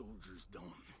 Most soldiers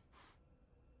don't.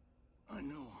 I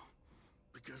know,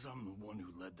 because I'm the one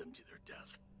who led them to their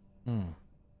death.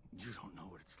 You don't know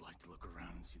what it's like to look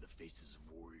around and see the faces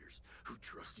of warriors who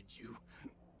trusted you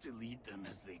to lead them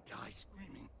as they die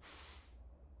screaming.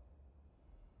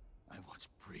 I watched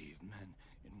brave men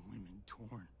and women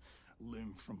torn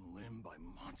limb from limb by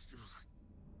monsters.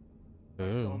 I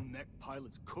saw mech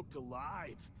pilots cooked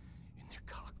alive in their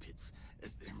cockpits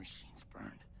as their machines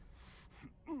burned.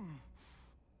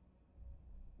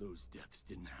 Those deaths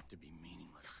didn't have to be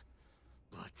meaningless,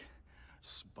 but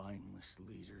spineless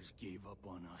leaders gave up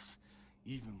on us,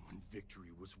 even when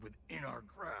victory was within our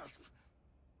grasp.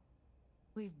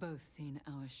 We've both seen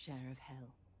our share of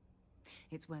hell.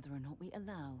 It's whether or not we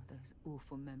allow those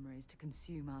awful memories to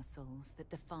consume our souls that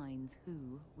defines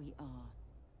who we are.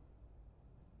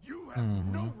 You have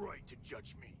no right to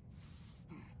judge me.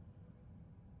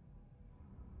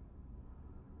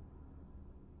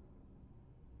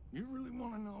 You really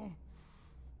want to know?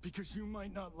 Because you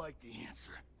might not like the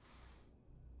answer.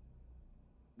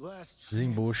 Last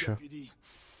chance, deputy.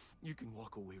 You can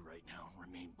walk away right now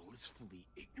and remain blissfully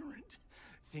ignorant,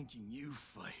 thinking you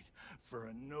fight for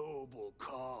a noble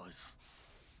cause.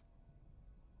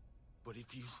 But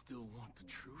if you still want the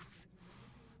truth,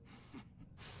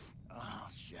 I'll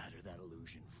shatter that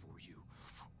illusion for you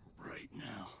right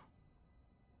now.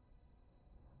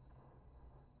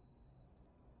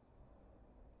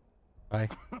 Vai.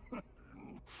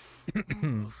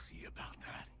 We'll see about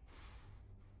that.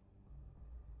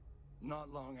 Not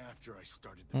long after I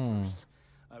started the first,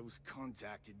 I was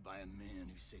contacted by a man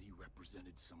who said he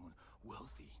represented someone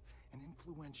wealthy and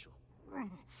influential.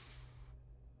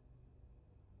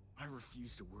 I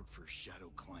refused to work for a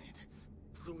shadow client,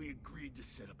 so he agreed to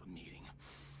set up a meeting.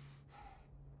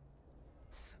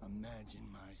 Imagine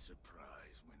my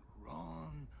surprise when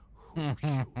Ron Hope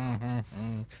showed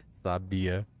up.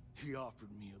 Sabia. He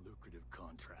offered me a lucrative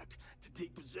contract to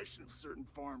take possession of certain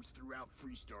farms throughout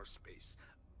Freestar space.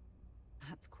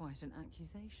 That's quite an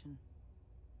accusation.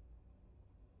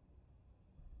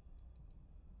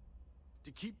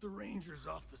 To keep the Rangers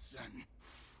off the scent,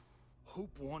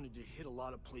 Hope wanted to hit a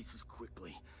lot of places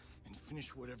quickly and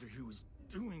finish whatever he was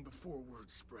doing before word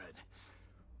spread.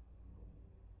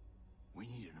 We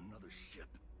needed another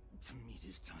ship to meet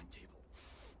his timetable,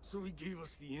 so he gave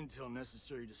us the intel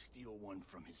necessary to steal one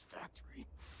from his factory.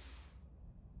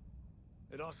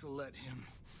 It also let him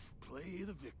play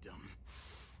the victim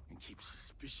and keep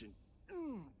suspicion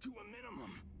to a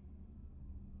minimum.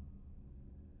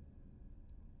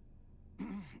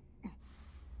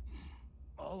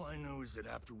 All I know is that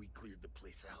after we cleared the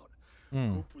place out,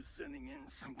 Hope was sending in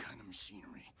some kind of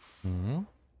machinery.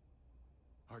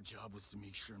 Our job was to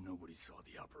make sure nobody saw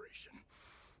the operation.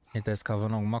 Ele tá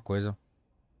escavando alguma coisa.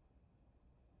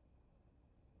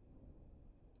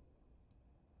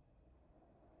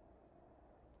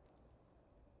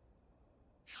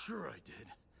 Sure I did.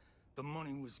 The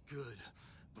money was good,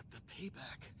 but the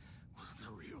payback was the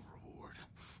real reward.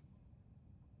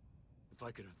 If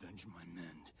I could avenge my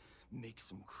men, make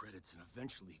some credits, and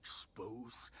eventually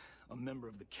expose a member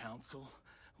of the council,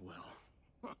 well,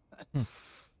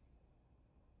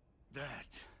 that,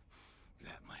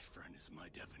 my friend, is my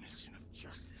definition of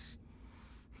justice.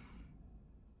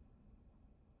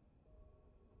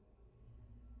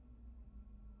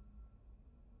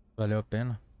 Valeu a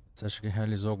pena? Você acha que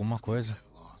realizou alguma coisa?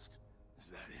 Is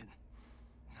that it?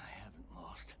 I haven't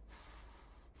lost.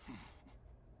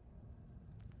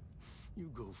 You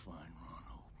go find Ron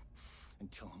Hope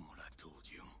and tell him what I've told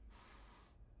you.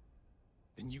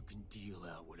 Then you can deal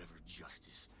out whatever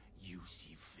justice you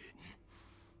see fit.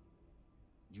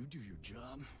 You do your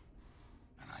job,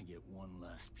 and I get one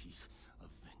last piece of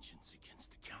vengeance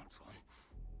against the council.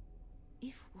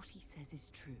 If what he says is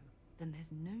true, then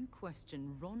there's no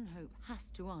question Ron Hope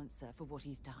has to answer for what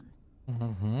he's done.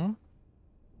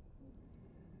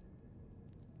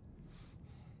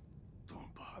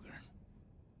 Don't bother.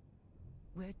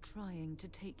 We're trying to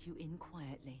take you in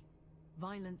quietly.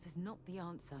 Violence is not the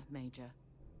answer, Major.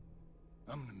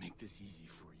 I'm gonna make this easy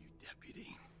for you,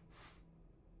 Deputy.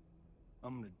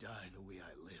 I'm gonna die the way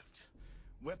I lived.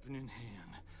 Weapon in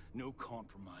hand, no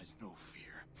compromise, no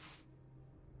fear.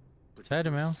 But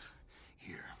Sério mesmo?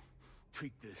 Here,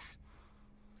 take this.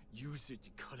 Use it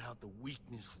to cut out the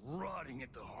weakness rotting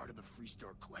at the heart of the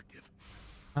Freestar Collective.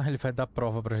 Ah, ele vai dar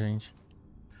prova pra gente.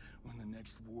 When the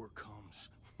next war comes,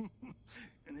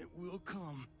 and it will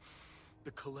come,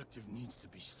 the Collective needs to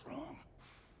be strong.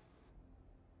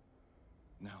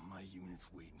 Now my unit's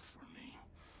waiting for me,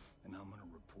 and I'm gonna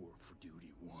report for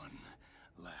duty one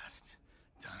last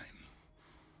time.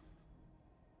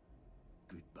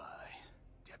 Goodbye,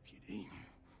 Deputy.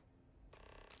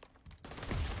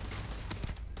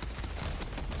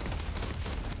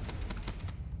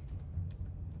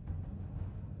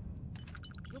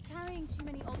 You're carrying too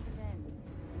many odds and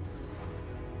ends.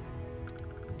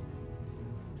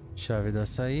 Chave da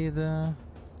saída.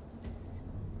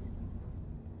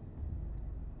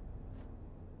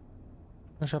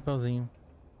 Um chapeuzinho.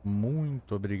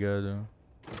 Muito obrigado.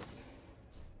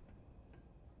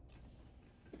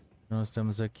 Nós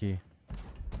temos aqui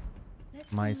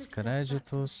mais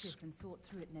créditos.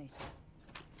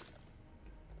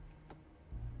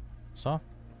 Só?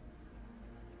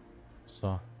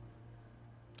 Só.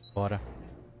 Bora.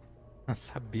 Eu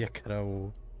sabia que era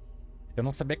o... Eu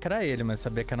não sabia que era ele, mas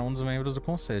sabia que era um dos membros do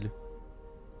conselho.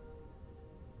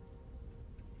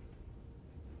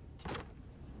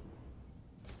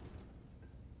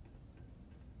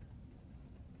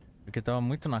 Porque tava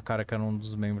muito na cara que era um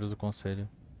dos membros do conselho.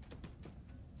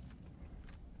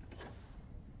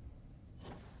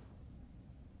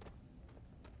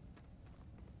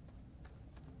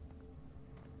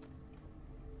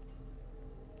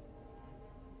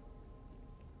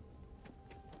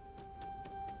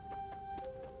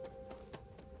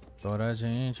 Agora a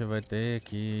gente vai ter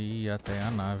que ir até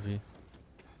a nave.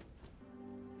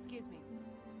 Excuse me.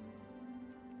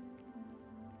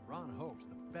 Ron Hope's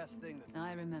the best thing that's...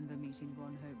 I remember meeting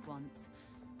Ron Hope once.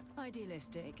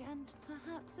 Idealistic and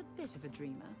perhaps a bit of a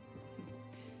dreamer.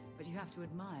 but you have to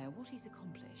admire what he's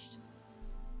accomplished.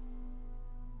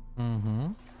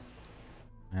 Uhum.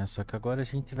 É, só que agora a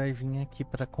gente vai vir aqui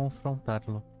para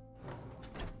confrontá-lo.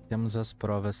 Temos as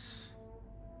provas.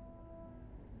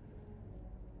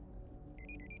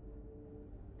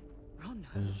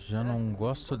 Eu já não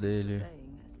gosto dele.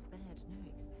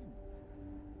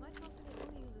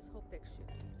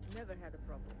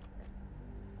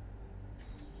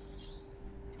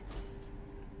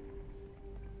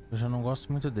 Eu já não gosto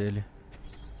muito dele.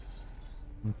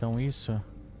 Então isso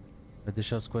vai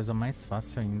deixar as coisas mais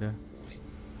fáceis ainda.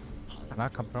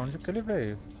 Caraca, pra onde que ele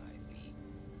veio?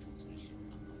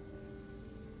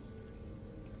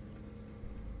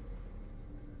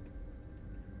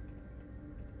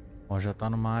 Ó, já tá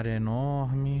numa área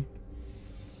enorme,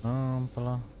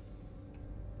 ampla.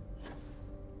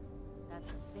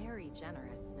 That's very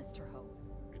generous, Mr. Hope.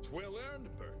 It's well earned,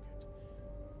 Birgit.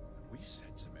 We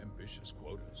set some ambitious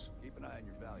quotas. Keep an eye on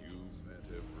your values. You've met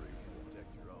every.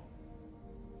 Protect your own.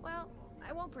 Well,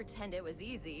 I won't pretend it was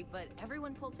easy, but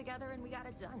everyone pulled together and we got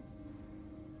it done.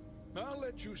 I'll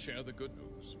let you share the good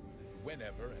news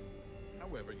whenever and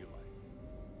however you like.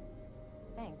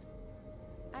 Thanks.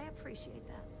 I appreciate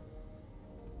that.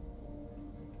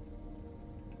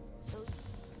 Those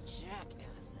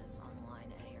jackasses on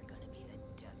line A are gonna be the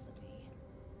death of me.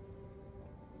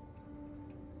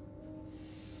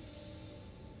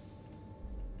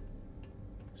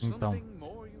 Something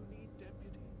more you need,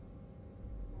 Deputy?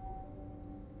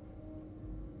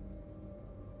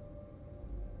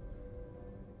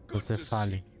 Você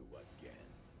fale.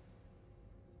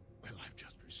 Well, I've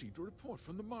just received a report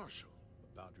from the Marshal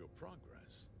about your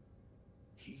progress.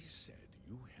 He said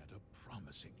you had a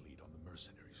promising lead on the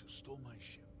mercenaries who stole my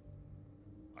ship.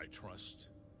 I trust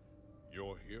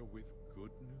you're here with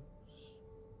good news?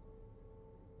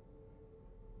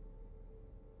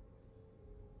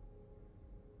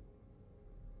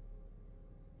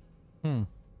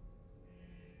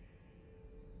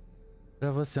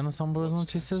 Pra você não são boas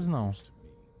notícias, não.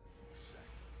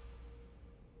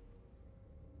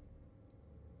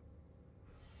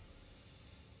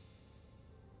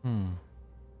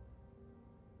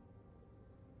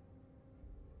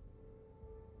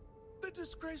 The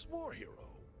disgraced war hero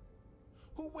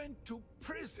who went to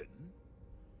prison,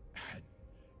 and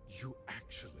you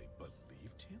actually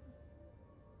believed him?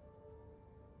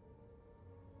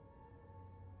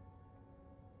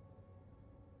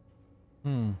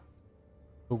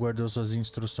 Tu guardou suas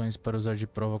instruções para usar de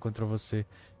prova contra você.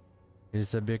 Ele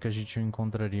sabia que a gente o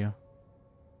encontraria.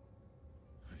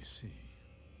 I see.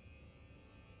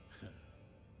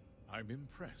 I'm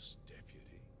impressed,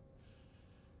 Deputy.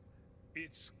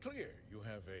 It's clear you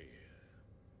have a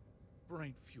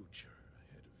bright future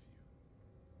ahead of you.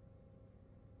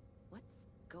 What's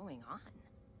going on?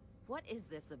 What is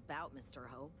this about, Mr.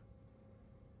 Hope?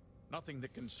 Nothing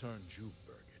that concerns you,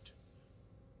 Birgit.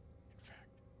 In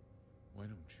fact, why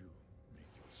don't you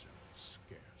make yourself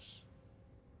scarce?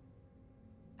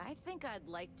 I think I'd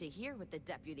like to hear what the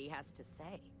deputy has to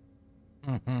say.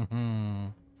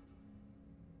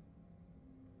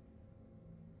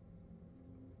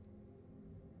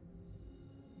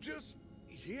 Just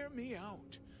hear me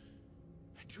out,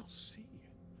 and you'll see.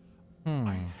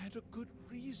 I had a good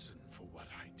reason for what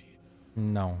I did.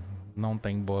 Não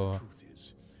tem boa. The truth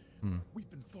is, we've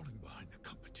been falling behind the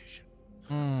competition.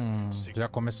 Já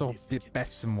começou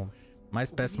péssimo.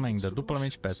 Mais péssimo ainda,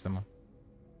 duplamente péssimo.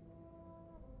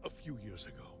 A few years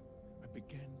ago, I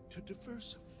began to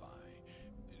diversify.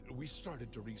 We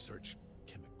started to research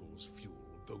chemicals, fuel,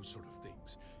 those sort of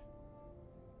things.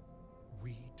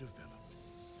 We developed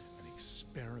an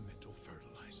experimental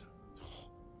fertilizer.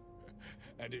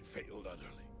 And it failed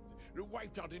utterly. It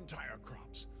wiped out entire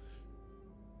crops.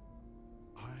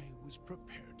 I was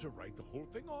prepared to write the whole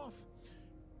thing off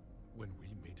when we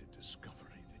made a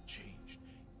discovery that changed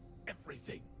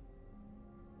everything.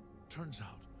 Turns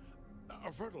out,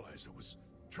 our fertilizer was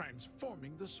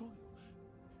transforming the soil,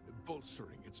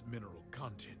 bolstering its mineral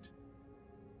content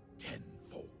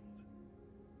tenfold.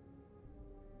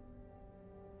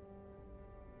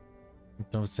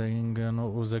 Então você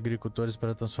enganou os agricultores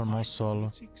para transformar o solo.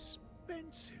 It's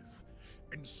expensive,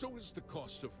 and so is the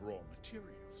cost of raw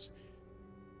materials.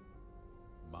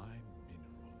 My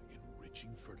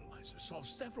mineral-enriching fertilizer solves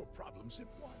several problems at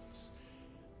once.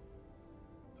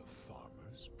 The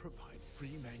farmers provide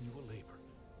free manual labor,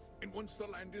 and once the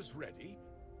land is ready,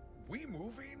 we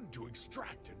move in to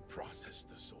extract and process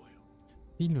the soil.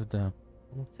 Filho da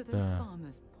So those puta.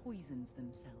 farmers poisoned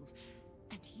themselves,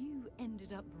 and you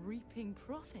ended up reaping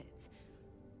profits.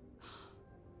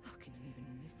 How can you even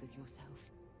live with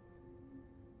yourself?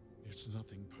 It's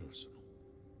nothing personal.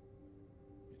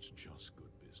 It's just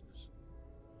good business.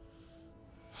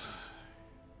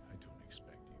 I don't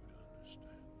expect you to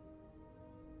understand.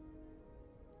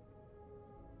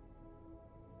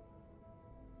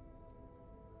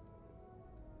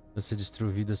 Você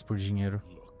destruiu vidas por dinheiro.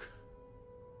 Look,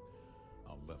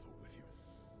 I'll level with you.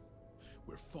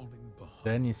 We're falling behind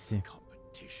Dane-se.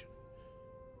 competition.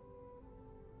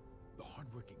 The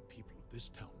hardworking people of this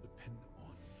town depend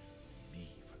on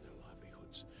me for their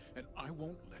livelihoods, and I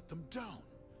won't let them down.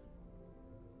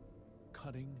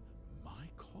 Cutting my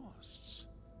costs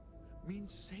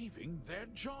means saving their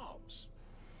jobs.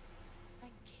 I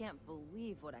can't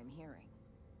believe what I'm hearing.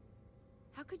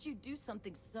 How could you do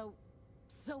something so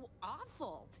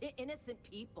awful to innocent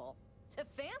people, to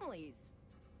families?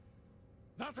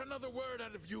 Not another word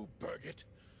out of you, Birgit.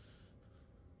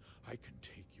 I can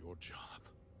take your job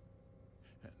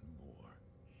and more.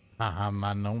 Ah,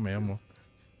 mas não mesmo.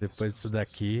 Depois disso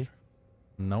daqui,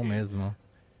 não mesmo.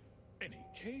 In any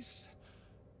case,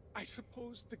 I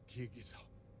suppose the gig is up.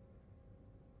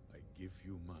 I give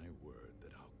you my word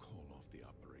that I'll call off the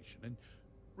operation and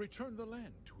return the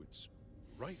land to its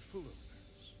rightful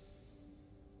owners.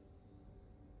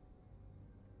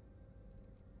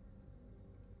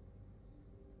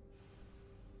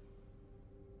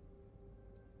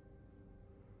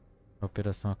 A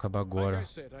operação acaba agora. Like I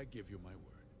said, I give you my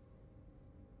word.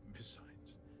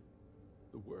 Besides,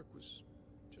 the work was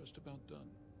just about done.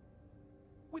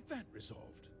 With that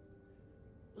resolved,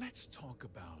 let's talk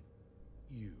about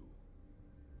you.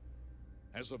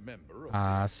 As a member of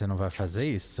Ah, você não vai fazer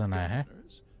isso, né?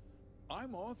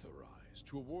 I'm authorized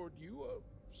to award you a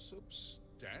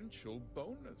substantial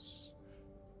bonus.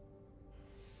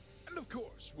 And of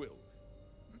course, we'll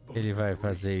Ele vai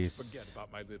fazer forget isso.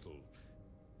 about my little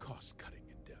cost-cutting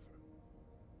endeavor.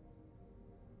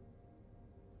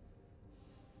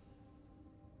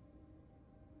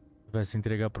 Vai se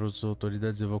entregar para as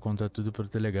autoridades e eu vou contar tudo para o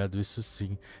delegado, isso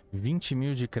sim. 20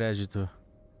 mil de crédito.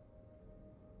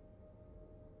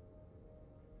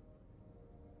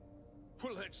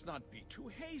 Well, let's not be too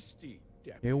hasty,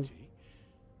 Eu? deputy.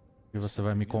 E você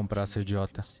vai me comprar, seu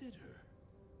idiota.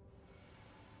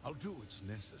 I'll do what's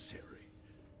necessary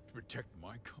to protect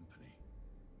my company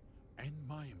and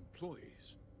my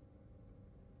employees.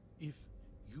 If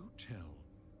you tell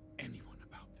anyone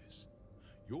about this,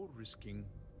 you're risking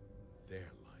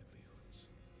their livelihoods.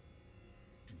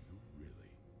 Do you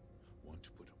really want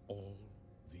to put all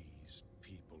these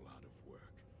people out of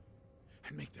work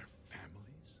and make their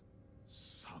families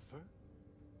suffer?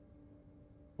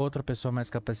 Outra pessoa mais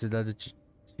capacidade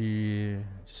de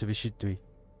substituir.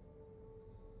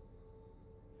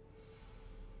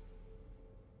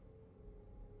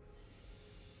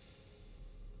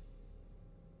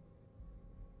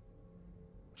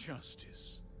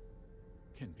 Justice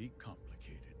can be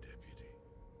complicated, Deputy.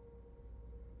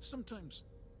 Sometimes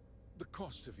the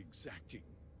cost of exacting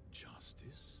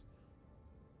justice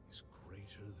is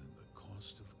greater than the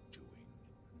cost of doing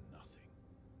nothing.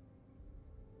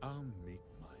 I'll make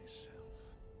myself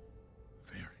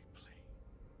very plain.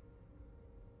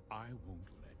 I won't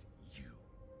let you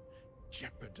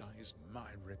jeopardize my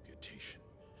reputation,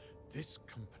 this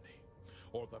company,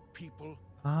 or the people.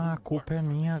 Ah, a culpa é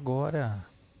minha agora.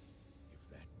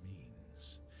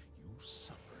 You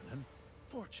suffer an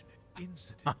unfortunate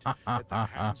incident at the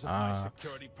hands of my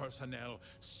security personnel,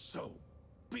 so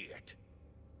be it.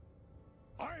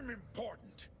 I'm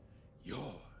important.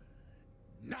 You're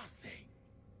nothing.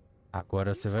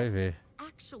 Agora você vai ver.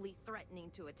 Actually threatening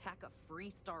to attack a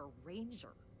Freestar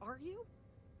Ranger, are you?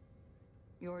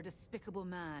 You're a despicable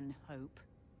man, Hope.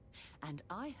 And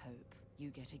I hope you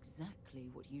get exactly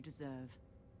what you deserve.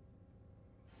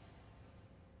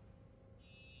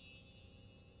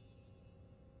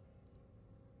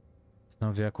 Se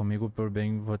não vier comigo por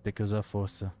bem, vou ter que usar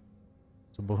força.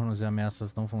 Subornos e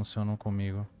ameaças não funcionam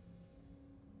comigo.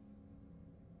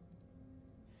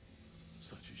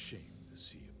 Such a shame to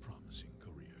see a promising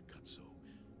career cut so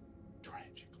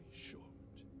tragically short.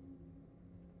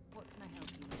 What can I help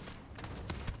you with?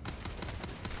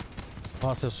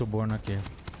 Olha seu suborno aqui.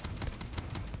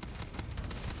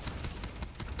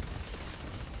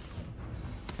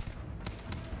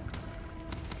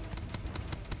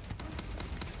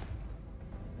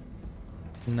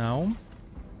 Não.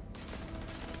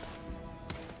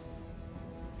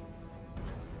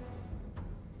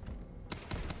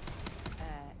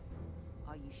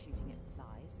 Are you shooting at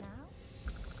flies now?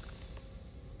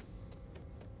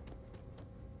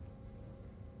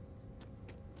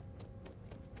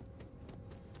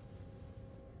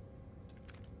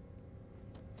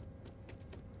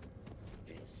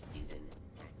 This is an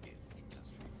active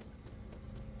industries.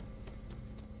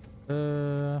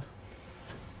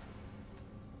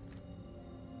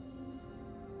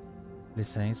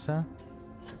 Licença.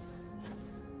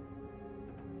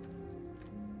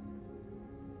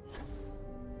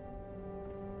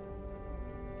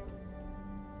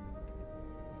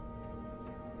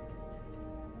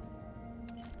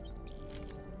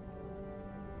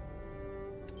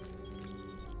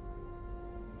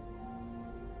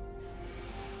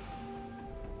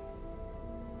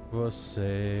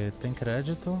 Você tem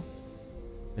crédito?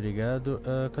 Obrigado.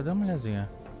 Cadê a mulherzinha?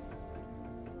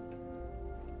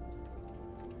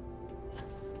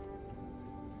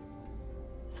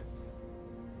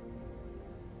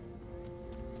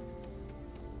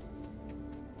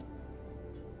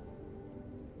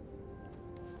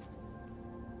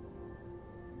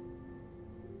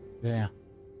 Venha.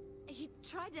 He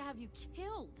tried to have you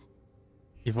killed.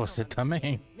 E você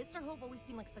também. Mr. Hope always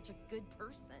seemed like such a good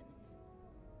person.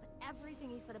 But everything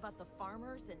he said about the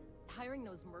farmers and hiring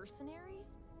those mercenaries,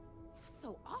 it was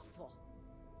so awful.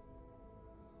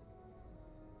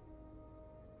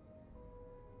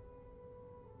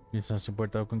 Ele só se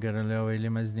importava com quem era leal a ele,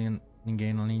 mas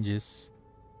ninguém além disso.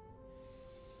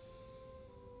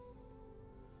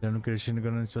 Ele era um cretino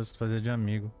ganancioso que fazia de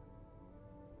amigo.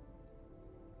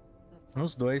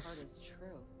 Os dois.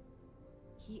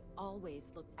 He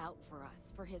always looked out for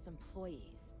us, for his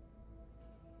employees.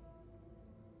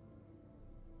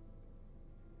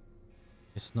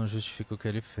 Isso não justifica o que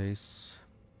ele fez.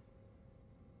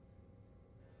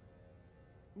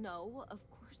 No, of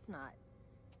course not.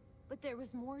 But there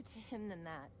was more to him than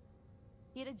that.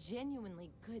 He had a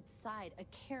genuinely good side, a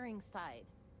caring side.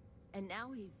 And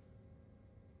now he's...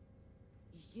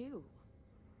 You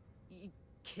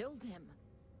killed him.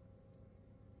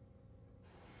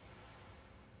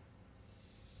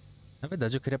 Na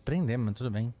verdade, eu queria aprender, mas tudo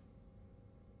bem.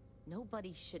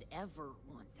 Nobody should ever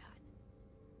want that.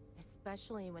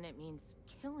 Especially when it means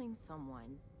killing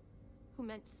someone who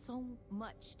meant so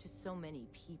much to so many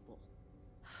people.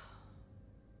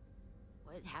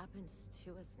 What happens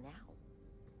to us now?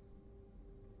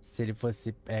 Se ele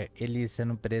fosse... ele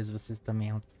sendo preso, vocês também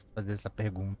iam fazer essa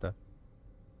pergunta.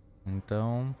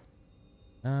 Então...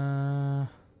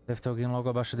 deve ter alguém logo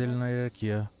abaixo dele na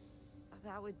hierarquia.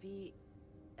 That would be...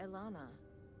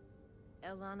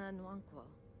 Elana Nwankwo.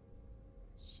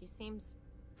 She seems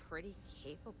pretty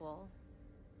capable.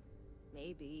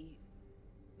 Maybe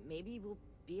we'll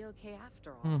be okay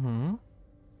after all. Uhum.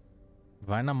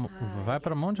 Vai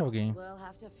pra mão de alguém. We'll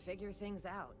have to figure things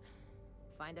out.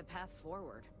 Find a path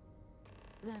forward.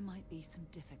 There might be some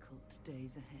difficult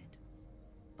days ahead,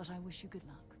 but I wish you good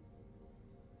luck.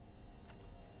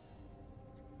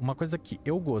 Uma coisa que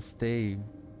eu gostei,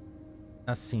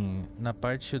 assim, na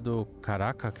parte do...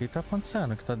 Caraca, o que tá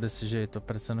acontecendo que tá desse jeito?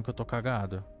 Parecendo que eu tô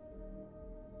cagado.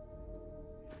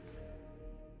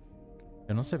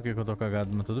 Eu não sei porque que eu tô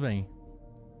cagado, mas tudo bem.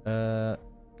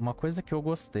 Uma coisa que eu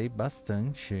gostei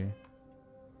bastante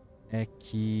é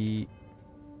que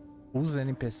os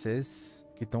NPCs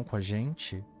que estão com a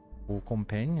gente, o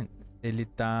Companion, ele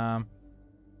tá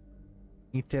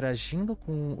interagindo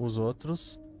com os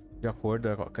outros de acordo,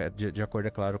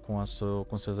 é claro,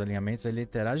 com seus alinhamentos. Ele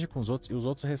interage com os outros e os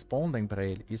outros respondem pra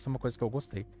ele. Isso é uma coisa que eu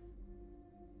gostei.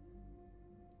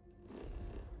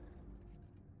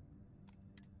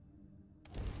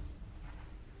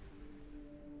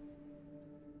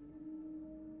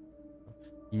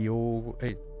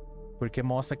 Porque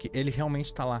mostra que ele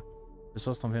realmente tá lá. As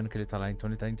pessoas estão vendo que ele tá lá, então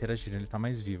ele tá interagindo, ele tá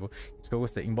mais vivo. Isso que eu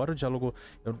gostei. Embora o diálogo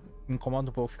me incomoda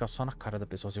um pouco ficar só na cara da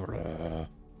pessoa assim.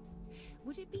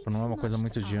 Tipo, não é uma coisa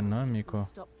muito dinâmica.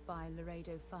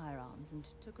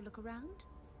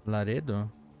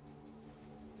 Laredo?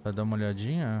 Pra dar uma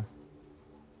olhadinha?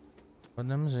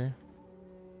 Podemos ir.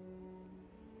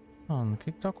 Mano, o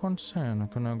que tá acontecendo?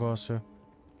 Que o negócio...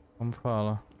 Como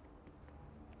fala?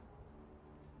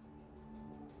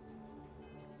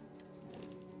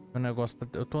 O negócio...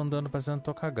 Eu tô andando parecendo que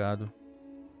tô cagado.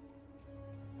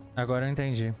 Agora eu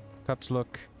entendi. Caps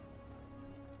Lock.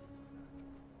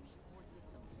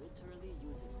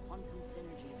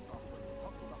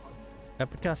 É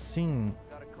porque assim...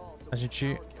 A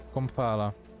gente... Como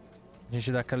fala? A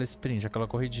gente dá aquela sprint, aquela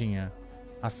corridinha.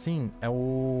 Assim é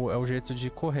o jeito de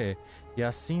correr. E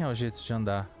assim é o jeito de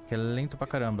andar. Que é lento pra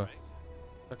caramba.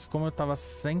 Só que como eu tava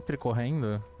sempre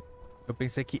correndo... Eu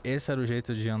pensei que esse era o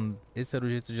jeito de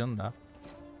andar.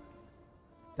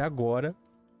 Até agora,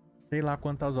 sei lá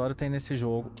quantas horas tem nesse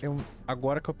jogo.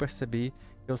 Agora que eu percebi,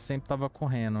 eu sempre tava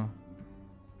correndo.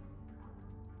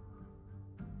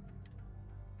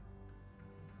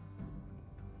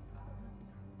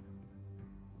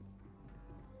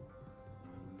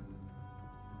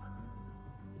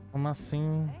 Como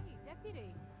assim?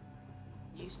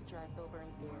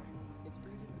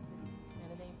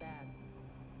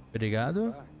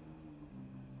 Obrigado.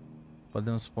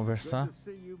 Podemos conversar. Good to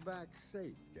see you back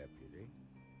safe, deputy.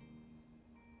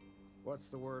 What's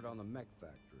the word on the mech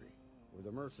factory? Were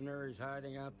the mercenaries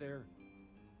hiding out there?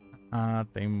 Ah,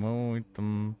 tem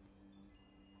muito.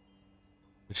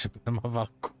 Deixa eu pegar uma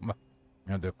vacuma.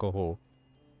 Meu Deus, corrou.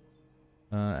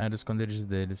 Era o esconderijo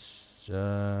deles.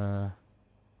 Já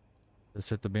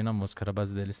acertou bem na música, era a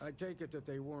base deles. I take it that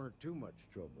they weren't too much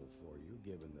trouble for you,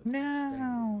 given that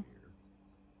Não.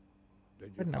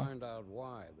 Did you find out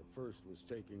why the first was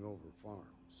taking over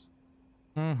farms?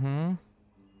 Uhum.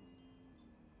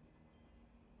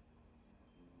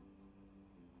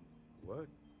 What?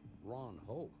 Ron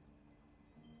Hope?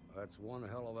 That's one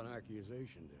hell of an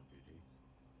accusation, deputy.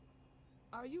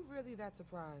 Are you really that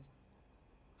surprised?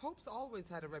 Hope's always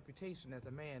had a reputation as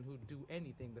a man who'd do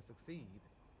anything to succeed.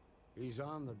 He's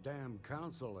on the damn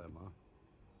council, Emma.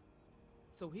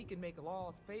 So he can make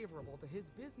laws favorable to his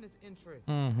business interests.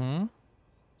 Mm-hmm.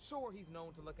 Sure, he's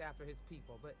known to look after his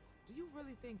people, but do you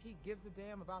really think he gives a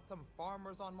damn about some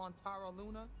farmers on Montara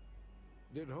Luna?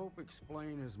 Did Hope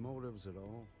explain his motives at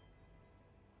all?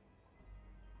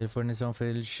 Ele forneceu um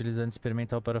fertilizante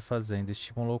experimental para a fazenda,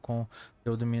 estimulou com o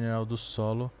conteúdo mineral do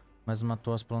solo, mas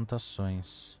matou as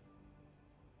plantações.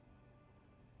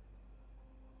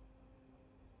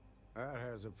 That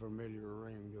has a familiar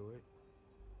ring to it.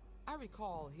 I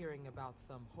recall hearing about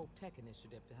some Hope Tech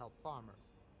initiative to help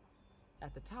farmers.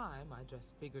 At the time, I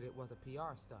just figured it was a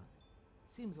PR stunt.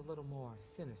 Seems a little more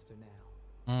sinister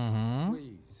now. Mm-hmm.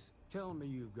 Please, tell me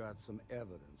you've got some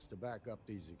evidence to back up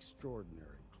these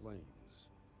extraordinary claims.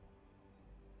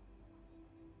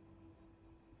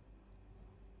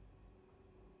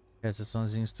 Essas são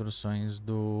as instruções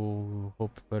do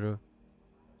Hope para...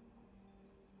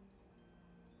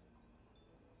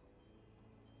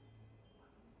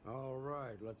 All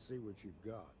right, let's see what you've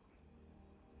got.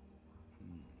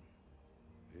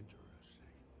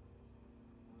 Interesting.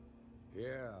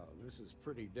 Yeah, this is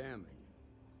pretty damning.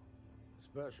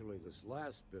 Especially this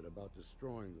last bit about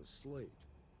destroying the slate.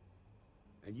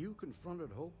 And you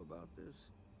confronted Hope about this?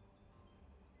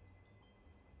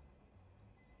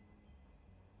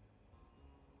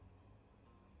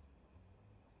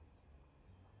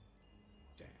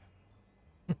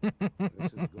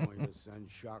 This is going to send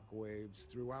shockwaves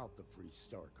throughout the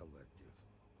Freestar Collective.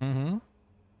 Mm-hmm.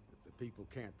 If the people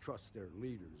can't trust their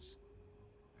leaders,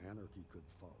 anarchy could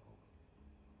follow.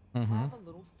 Mm-hmm. Have a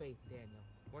little faith, Daniel.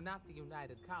 We're not the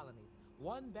United Colonies.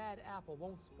 One bad apple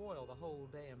won't spoil the whole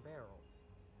damn barrel.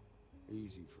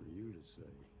 Easy for you to say.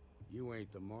 You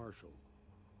ain't the marshal.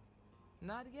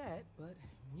 Not yet, but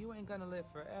you ain't gonna live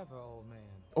forever, old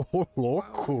man. Oh,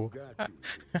 louco! While we've got you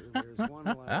here, there's one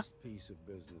last piece of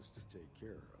business to take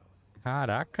care of.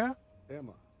 Caraca!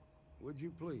 Emma, would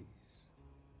you please?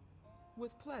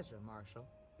 With pleasure, Marshal.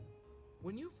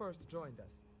 When you first joined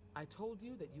us, I told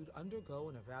you that you'd undergo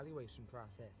an evaluation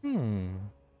process.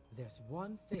 There's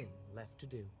one thing left to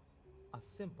do. A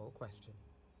simple question.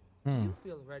 Do you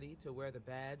feel ready to wear the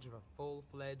badge of a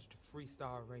full-fledged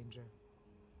Freestar Ranger?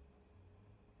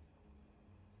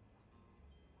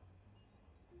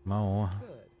 Uma honra.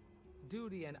 Good.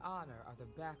 Duty and honor are the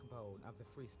backbone of the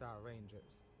Freestar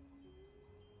Rangers.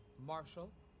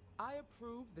 Marshal, I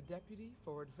approve the deputy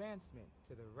for advancement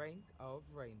to the rank of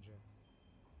Ranger.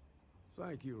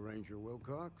 Thank you, Ranger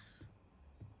Wilcox.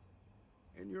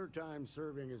 In your time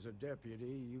serving as a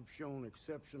deputy, you've shown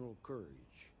exceptional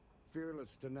courage,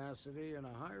 fearless tenacity, and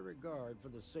a high regard for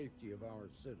the safety of our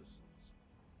citizens.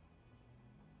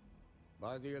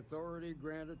 By the authority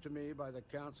granted to me by the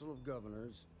Council of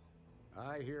Governors,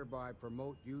 I hereby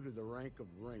promote you to the rank of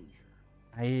Ranger.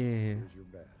 Here's your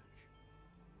badge.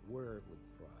 Wear it with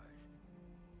pride.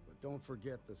 But don't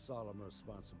forget the solemn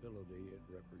responsibility it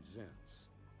represents.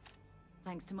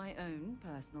 Thanks to my own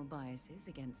personal biases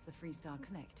against the Freestar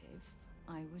Collective,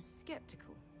 I was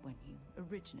skeptical when you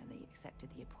originally accepted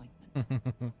the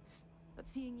appointment. But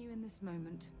seeing you in this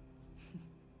moment,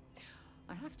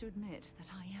 I have to admit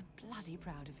that I am bloody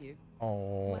proud of you.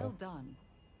 Oh. Well done.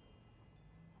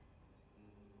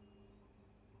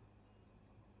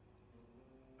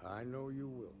 I know you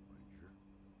will, Ranger.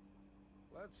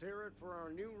 Let's hear it for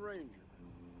our new Ranger.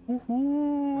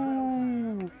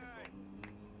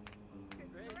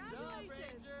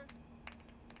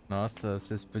 Nossa,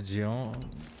 vocês podiam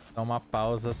dar uma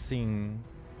pausa assim...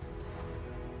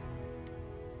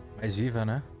 mais viva,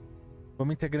 né?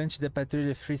 Como integrante da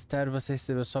patrulha Freestar, você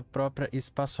recebeu sua própria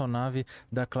espaçonave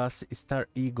da classe Star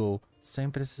Eagle,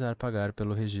 sem precisar pagar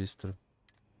pelo registro.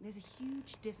 There's a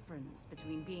huge difference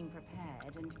between being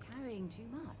prepared and carrying too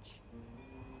much.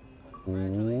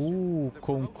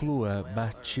 conclua.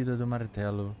 Batida do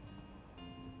martelo.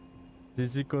 A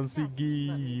gente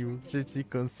conseguiu. A gente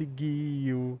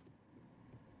conseguiu.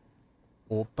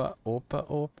 Opa, opa,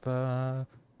 opa.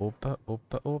 Opa,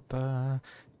 opa, opa.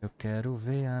 Eu quero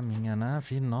ver a minha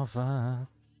nave nova.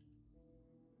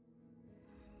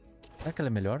 Será que ela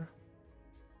é melhor?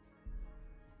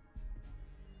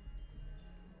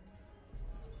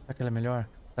 Será que ela é melhor?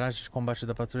 Traje de combate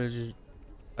da patrulha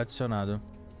adicionado.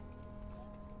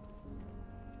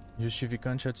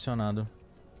 Justificante adicionado.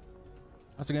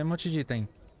 Nossa, ganhei um monte de item.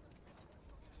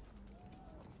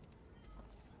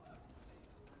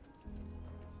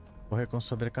 Correr com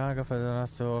sobrecarga, fazer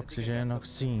seu oxigênio.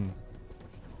 Sim.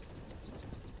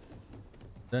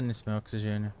 Dane-se meu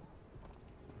oxigênio.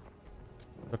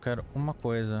 Eu quero uma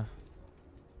coisa.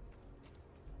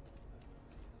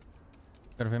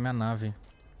 Quero ver minha nave.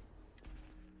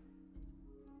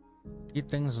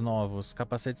 Itens novos.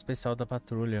 Capacete especial da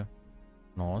patrulha.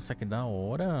 Nossa, que da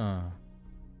hora.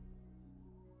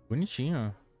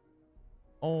 Bonitinho.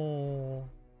 Oh.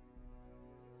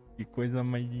 Que coisa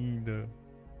mais linda.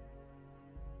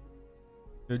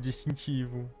 Meu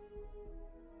distintivo.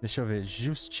 Deixa eu ver.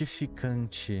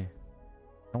 Justificante.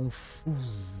 É um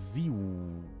fuzil.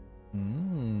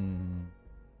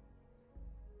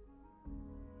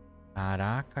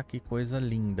 Caraca, que coisa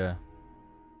linda.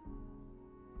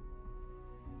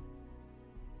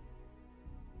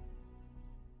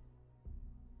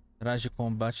 Traje de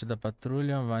combate da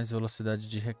patrulha, mais velocidade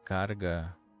de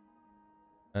recarga.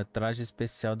 Traje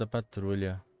especial da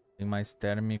patrulha. Tem mais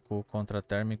térmico, contra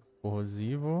térmico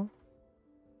corrosivo.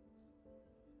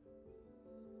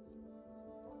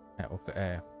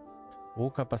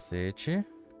 O capacete.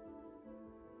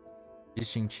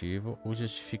 Distintivo, o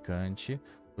justificante,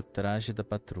 o traje da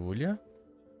patrulha.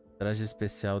 Traje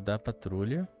especial da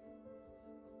patrulha.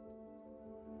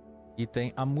 E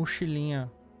tem a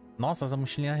mochilinha. Nossa, essa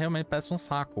mochilinha realmente parece um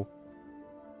saco.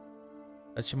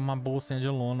 É tipo uma bolsinha de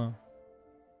lona.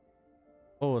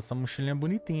 Pô, essa mochilinha é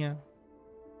bonitinha.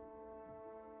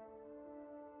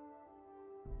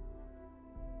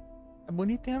 É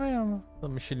bonitinha mesmo, essa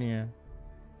mochilinha.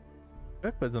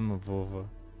 Que coisa mais fofa.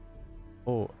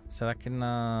 Pô, será que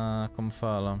como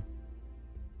fala?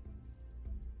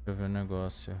 Deixa eu ver o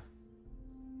negócio.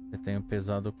 Eu tenho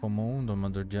pesado comum,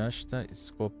 domador de asta,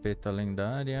 escopeta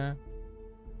lendária.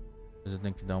 Mas eu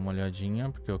tenho que dar uma olhadinha,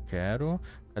 porque eu quero.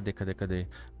 Cadê?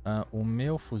 O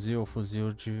meu fuzil,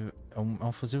 é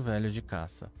um fuzil velho de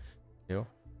caça. Entendeu?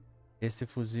 Esse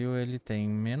fuzil, ele tem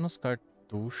menos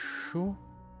cartucho.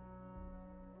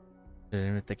 A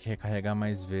gente vai ter que recarregar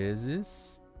mais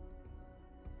vezes.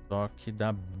 Só que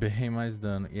dá bem mais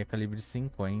dano. E é calibre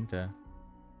 50.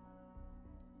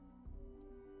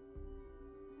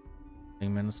 Tem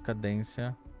menos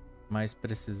cadência. Mais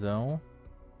precisão.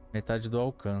 Metade do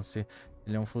alcance.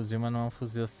 Ele é um fuzil, mas não é um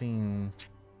fuzil assim...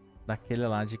 daquele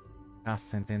lá de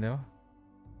caça, entendeu?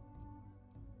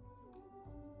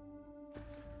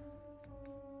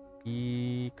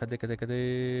 E...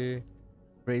 Cadê?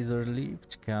 Razor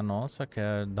Lift, que é a nossa, que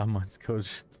é a da Mans, que eu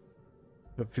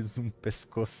fiz um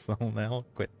pescoção nela,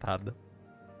 coitada.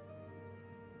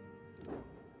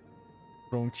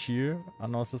 Frontier, a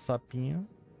nossa sapinha.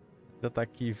 Ainda tá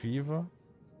aqui viva.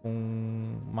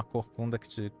 Com uma corcunda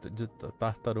de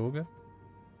tartaruga.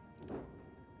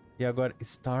 E agora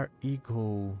Star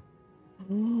Eagle.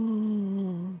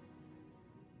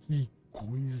 Que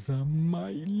coisa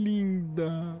mais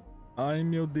linda. Ai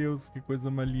meu Deus, que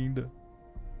coisa mais linda.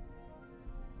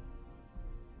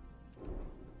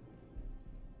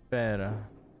 Pera.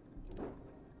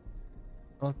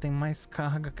 Ela tem mais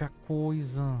carga que a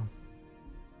coisa.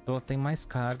 Ela tem mais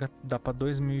carga, dá pra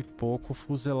 2.000 e pouco.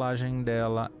 Fuselagem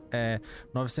dela é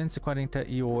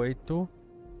 948.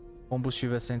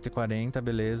 Combustível é 140,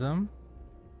 beleza.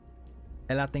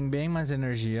 Ela tem bem mais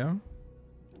energia.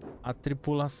 A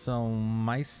tripulação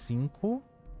mais 5.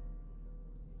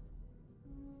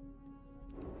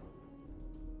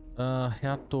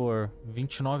 Reator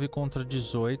 29 contra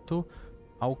 18.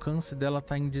 Alcance dela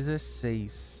tá em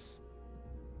 16.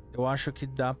 Eu acho que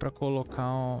dá pra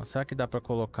colocar... Será que dá pra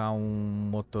colocar um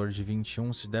motor de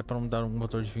 21? Se der pra dar um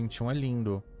motor de 21 é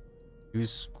lindo. E o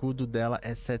escudo dela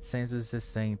é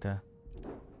 760.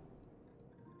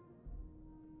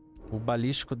 O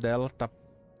balístico dela tá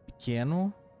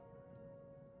pequeno.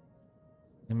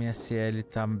 MSL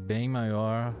tá bem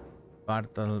maior.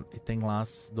 Quarta e tem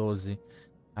LAS 12.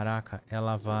 Caraca,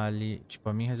 ela vale... Tipo,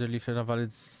 a minha resolífera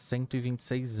vale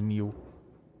 126 mil.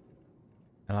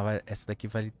 Essa daqui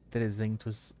vale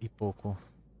 300 e pouco.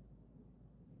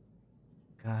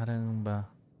 Caramba.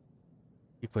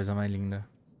 Que coisa mais linda.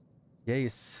 E é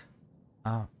isso.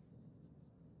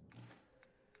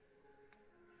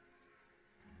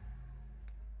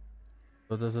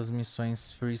 Todas as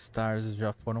missões Freestars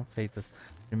já foram feitas.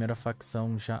 Primeira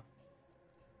facção já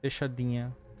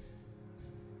fechadinha.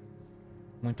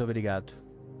 Muito obrigado.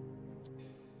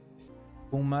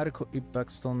 Com Marco e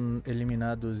Paxton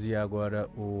eliminados e agora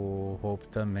o Hope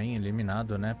também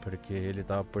eliminado, né? Porque ele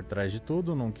tava por trás de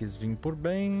tudo, não quis vir por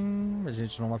bem. A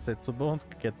gente não aceita o bom,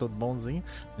 porque é todo bonzinho.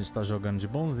 A gente tá jogando de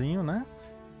bonzinho, né?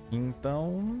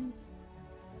 Então...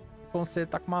 o Conselho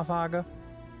tá com uma vaga,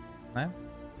 né?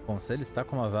 O Conselho está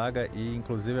com uma vaga e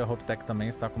inclusive a Hope Tech também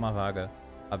está com uma vaga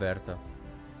aberta.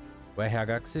 O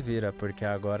RH que se vira, porque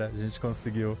agora a gente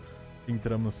conseguiu.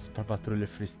 Entramos pra Patrulha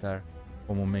Freestar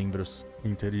como membros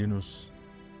interinos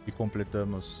e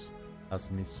completamos as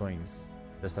missões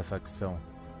desta facção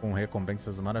com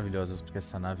recompensas maravilhosas, porque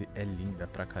essa nave é linda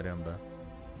pra caramba.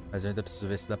 Mas eu ainda preciso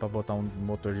ver se dá pra botar um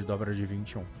motor de dobra de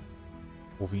 21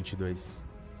 ou 22.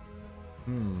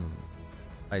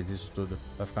 Mas isso tudo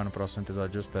vai ficar no próximo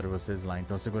episódio. Eu espero vocês lá.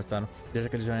 Então, se gostaram, deixa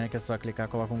aquele joinha que é só clicar,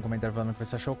 coloca um comentário falando o que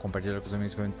você achou, compartilha com os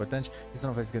amigos, que é muito importante. E se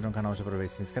não for inscrito no canal, já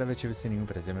aproveita e se inscreve, ativa o sininho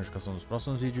para receber a notificação dos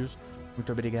próximos vídeos. Muito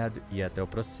obrigado e até o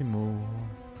próximo.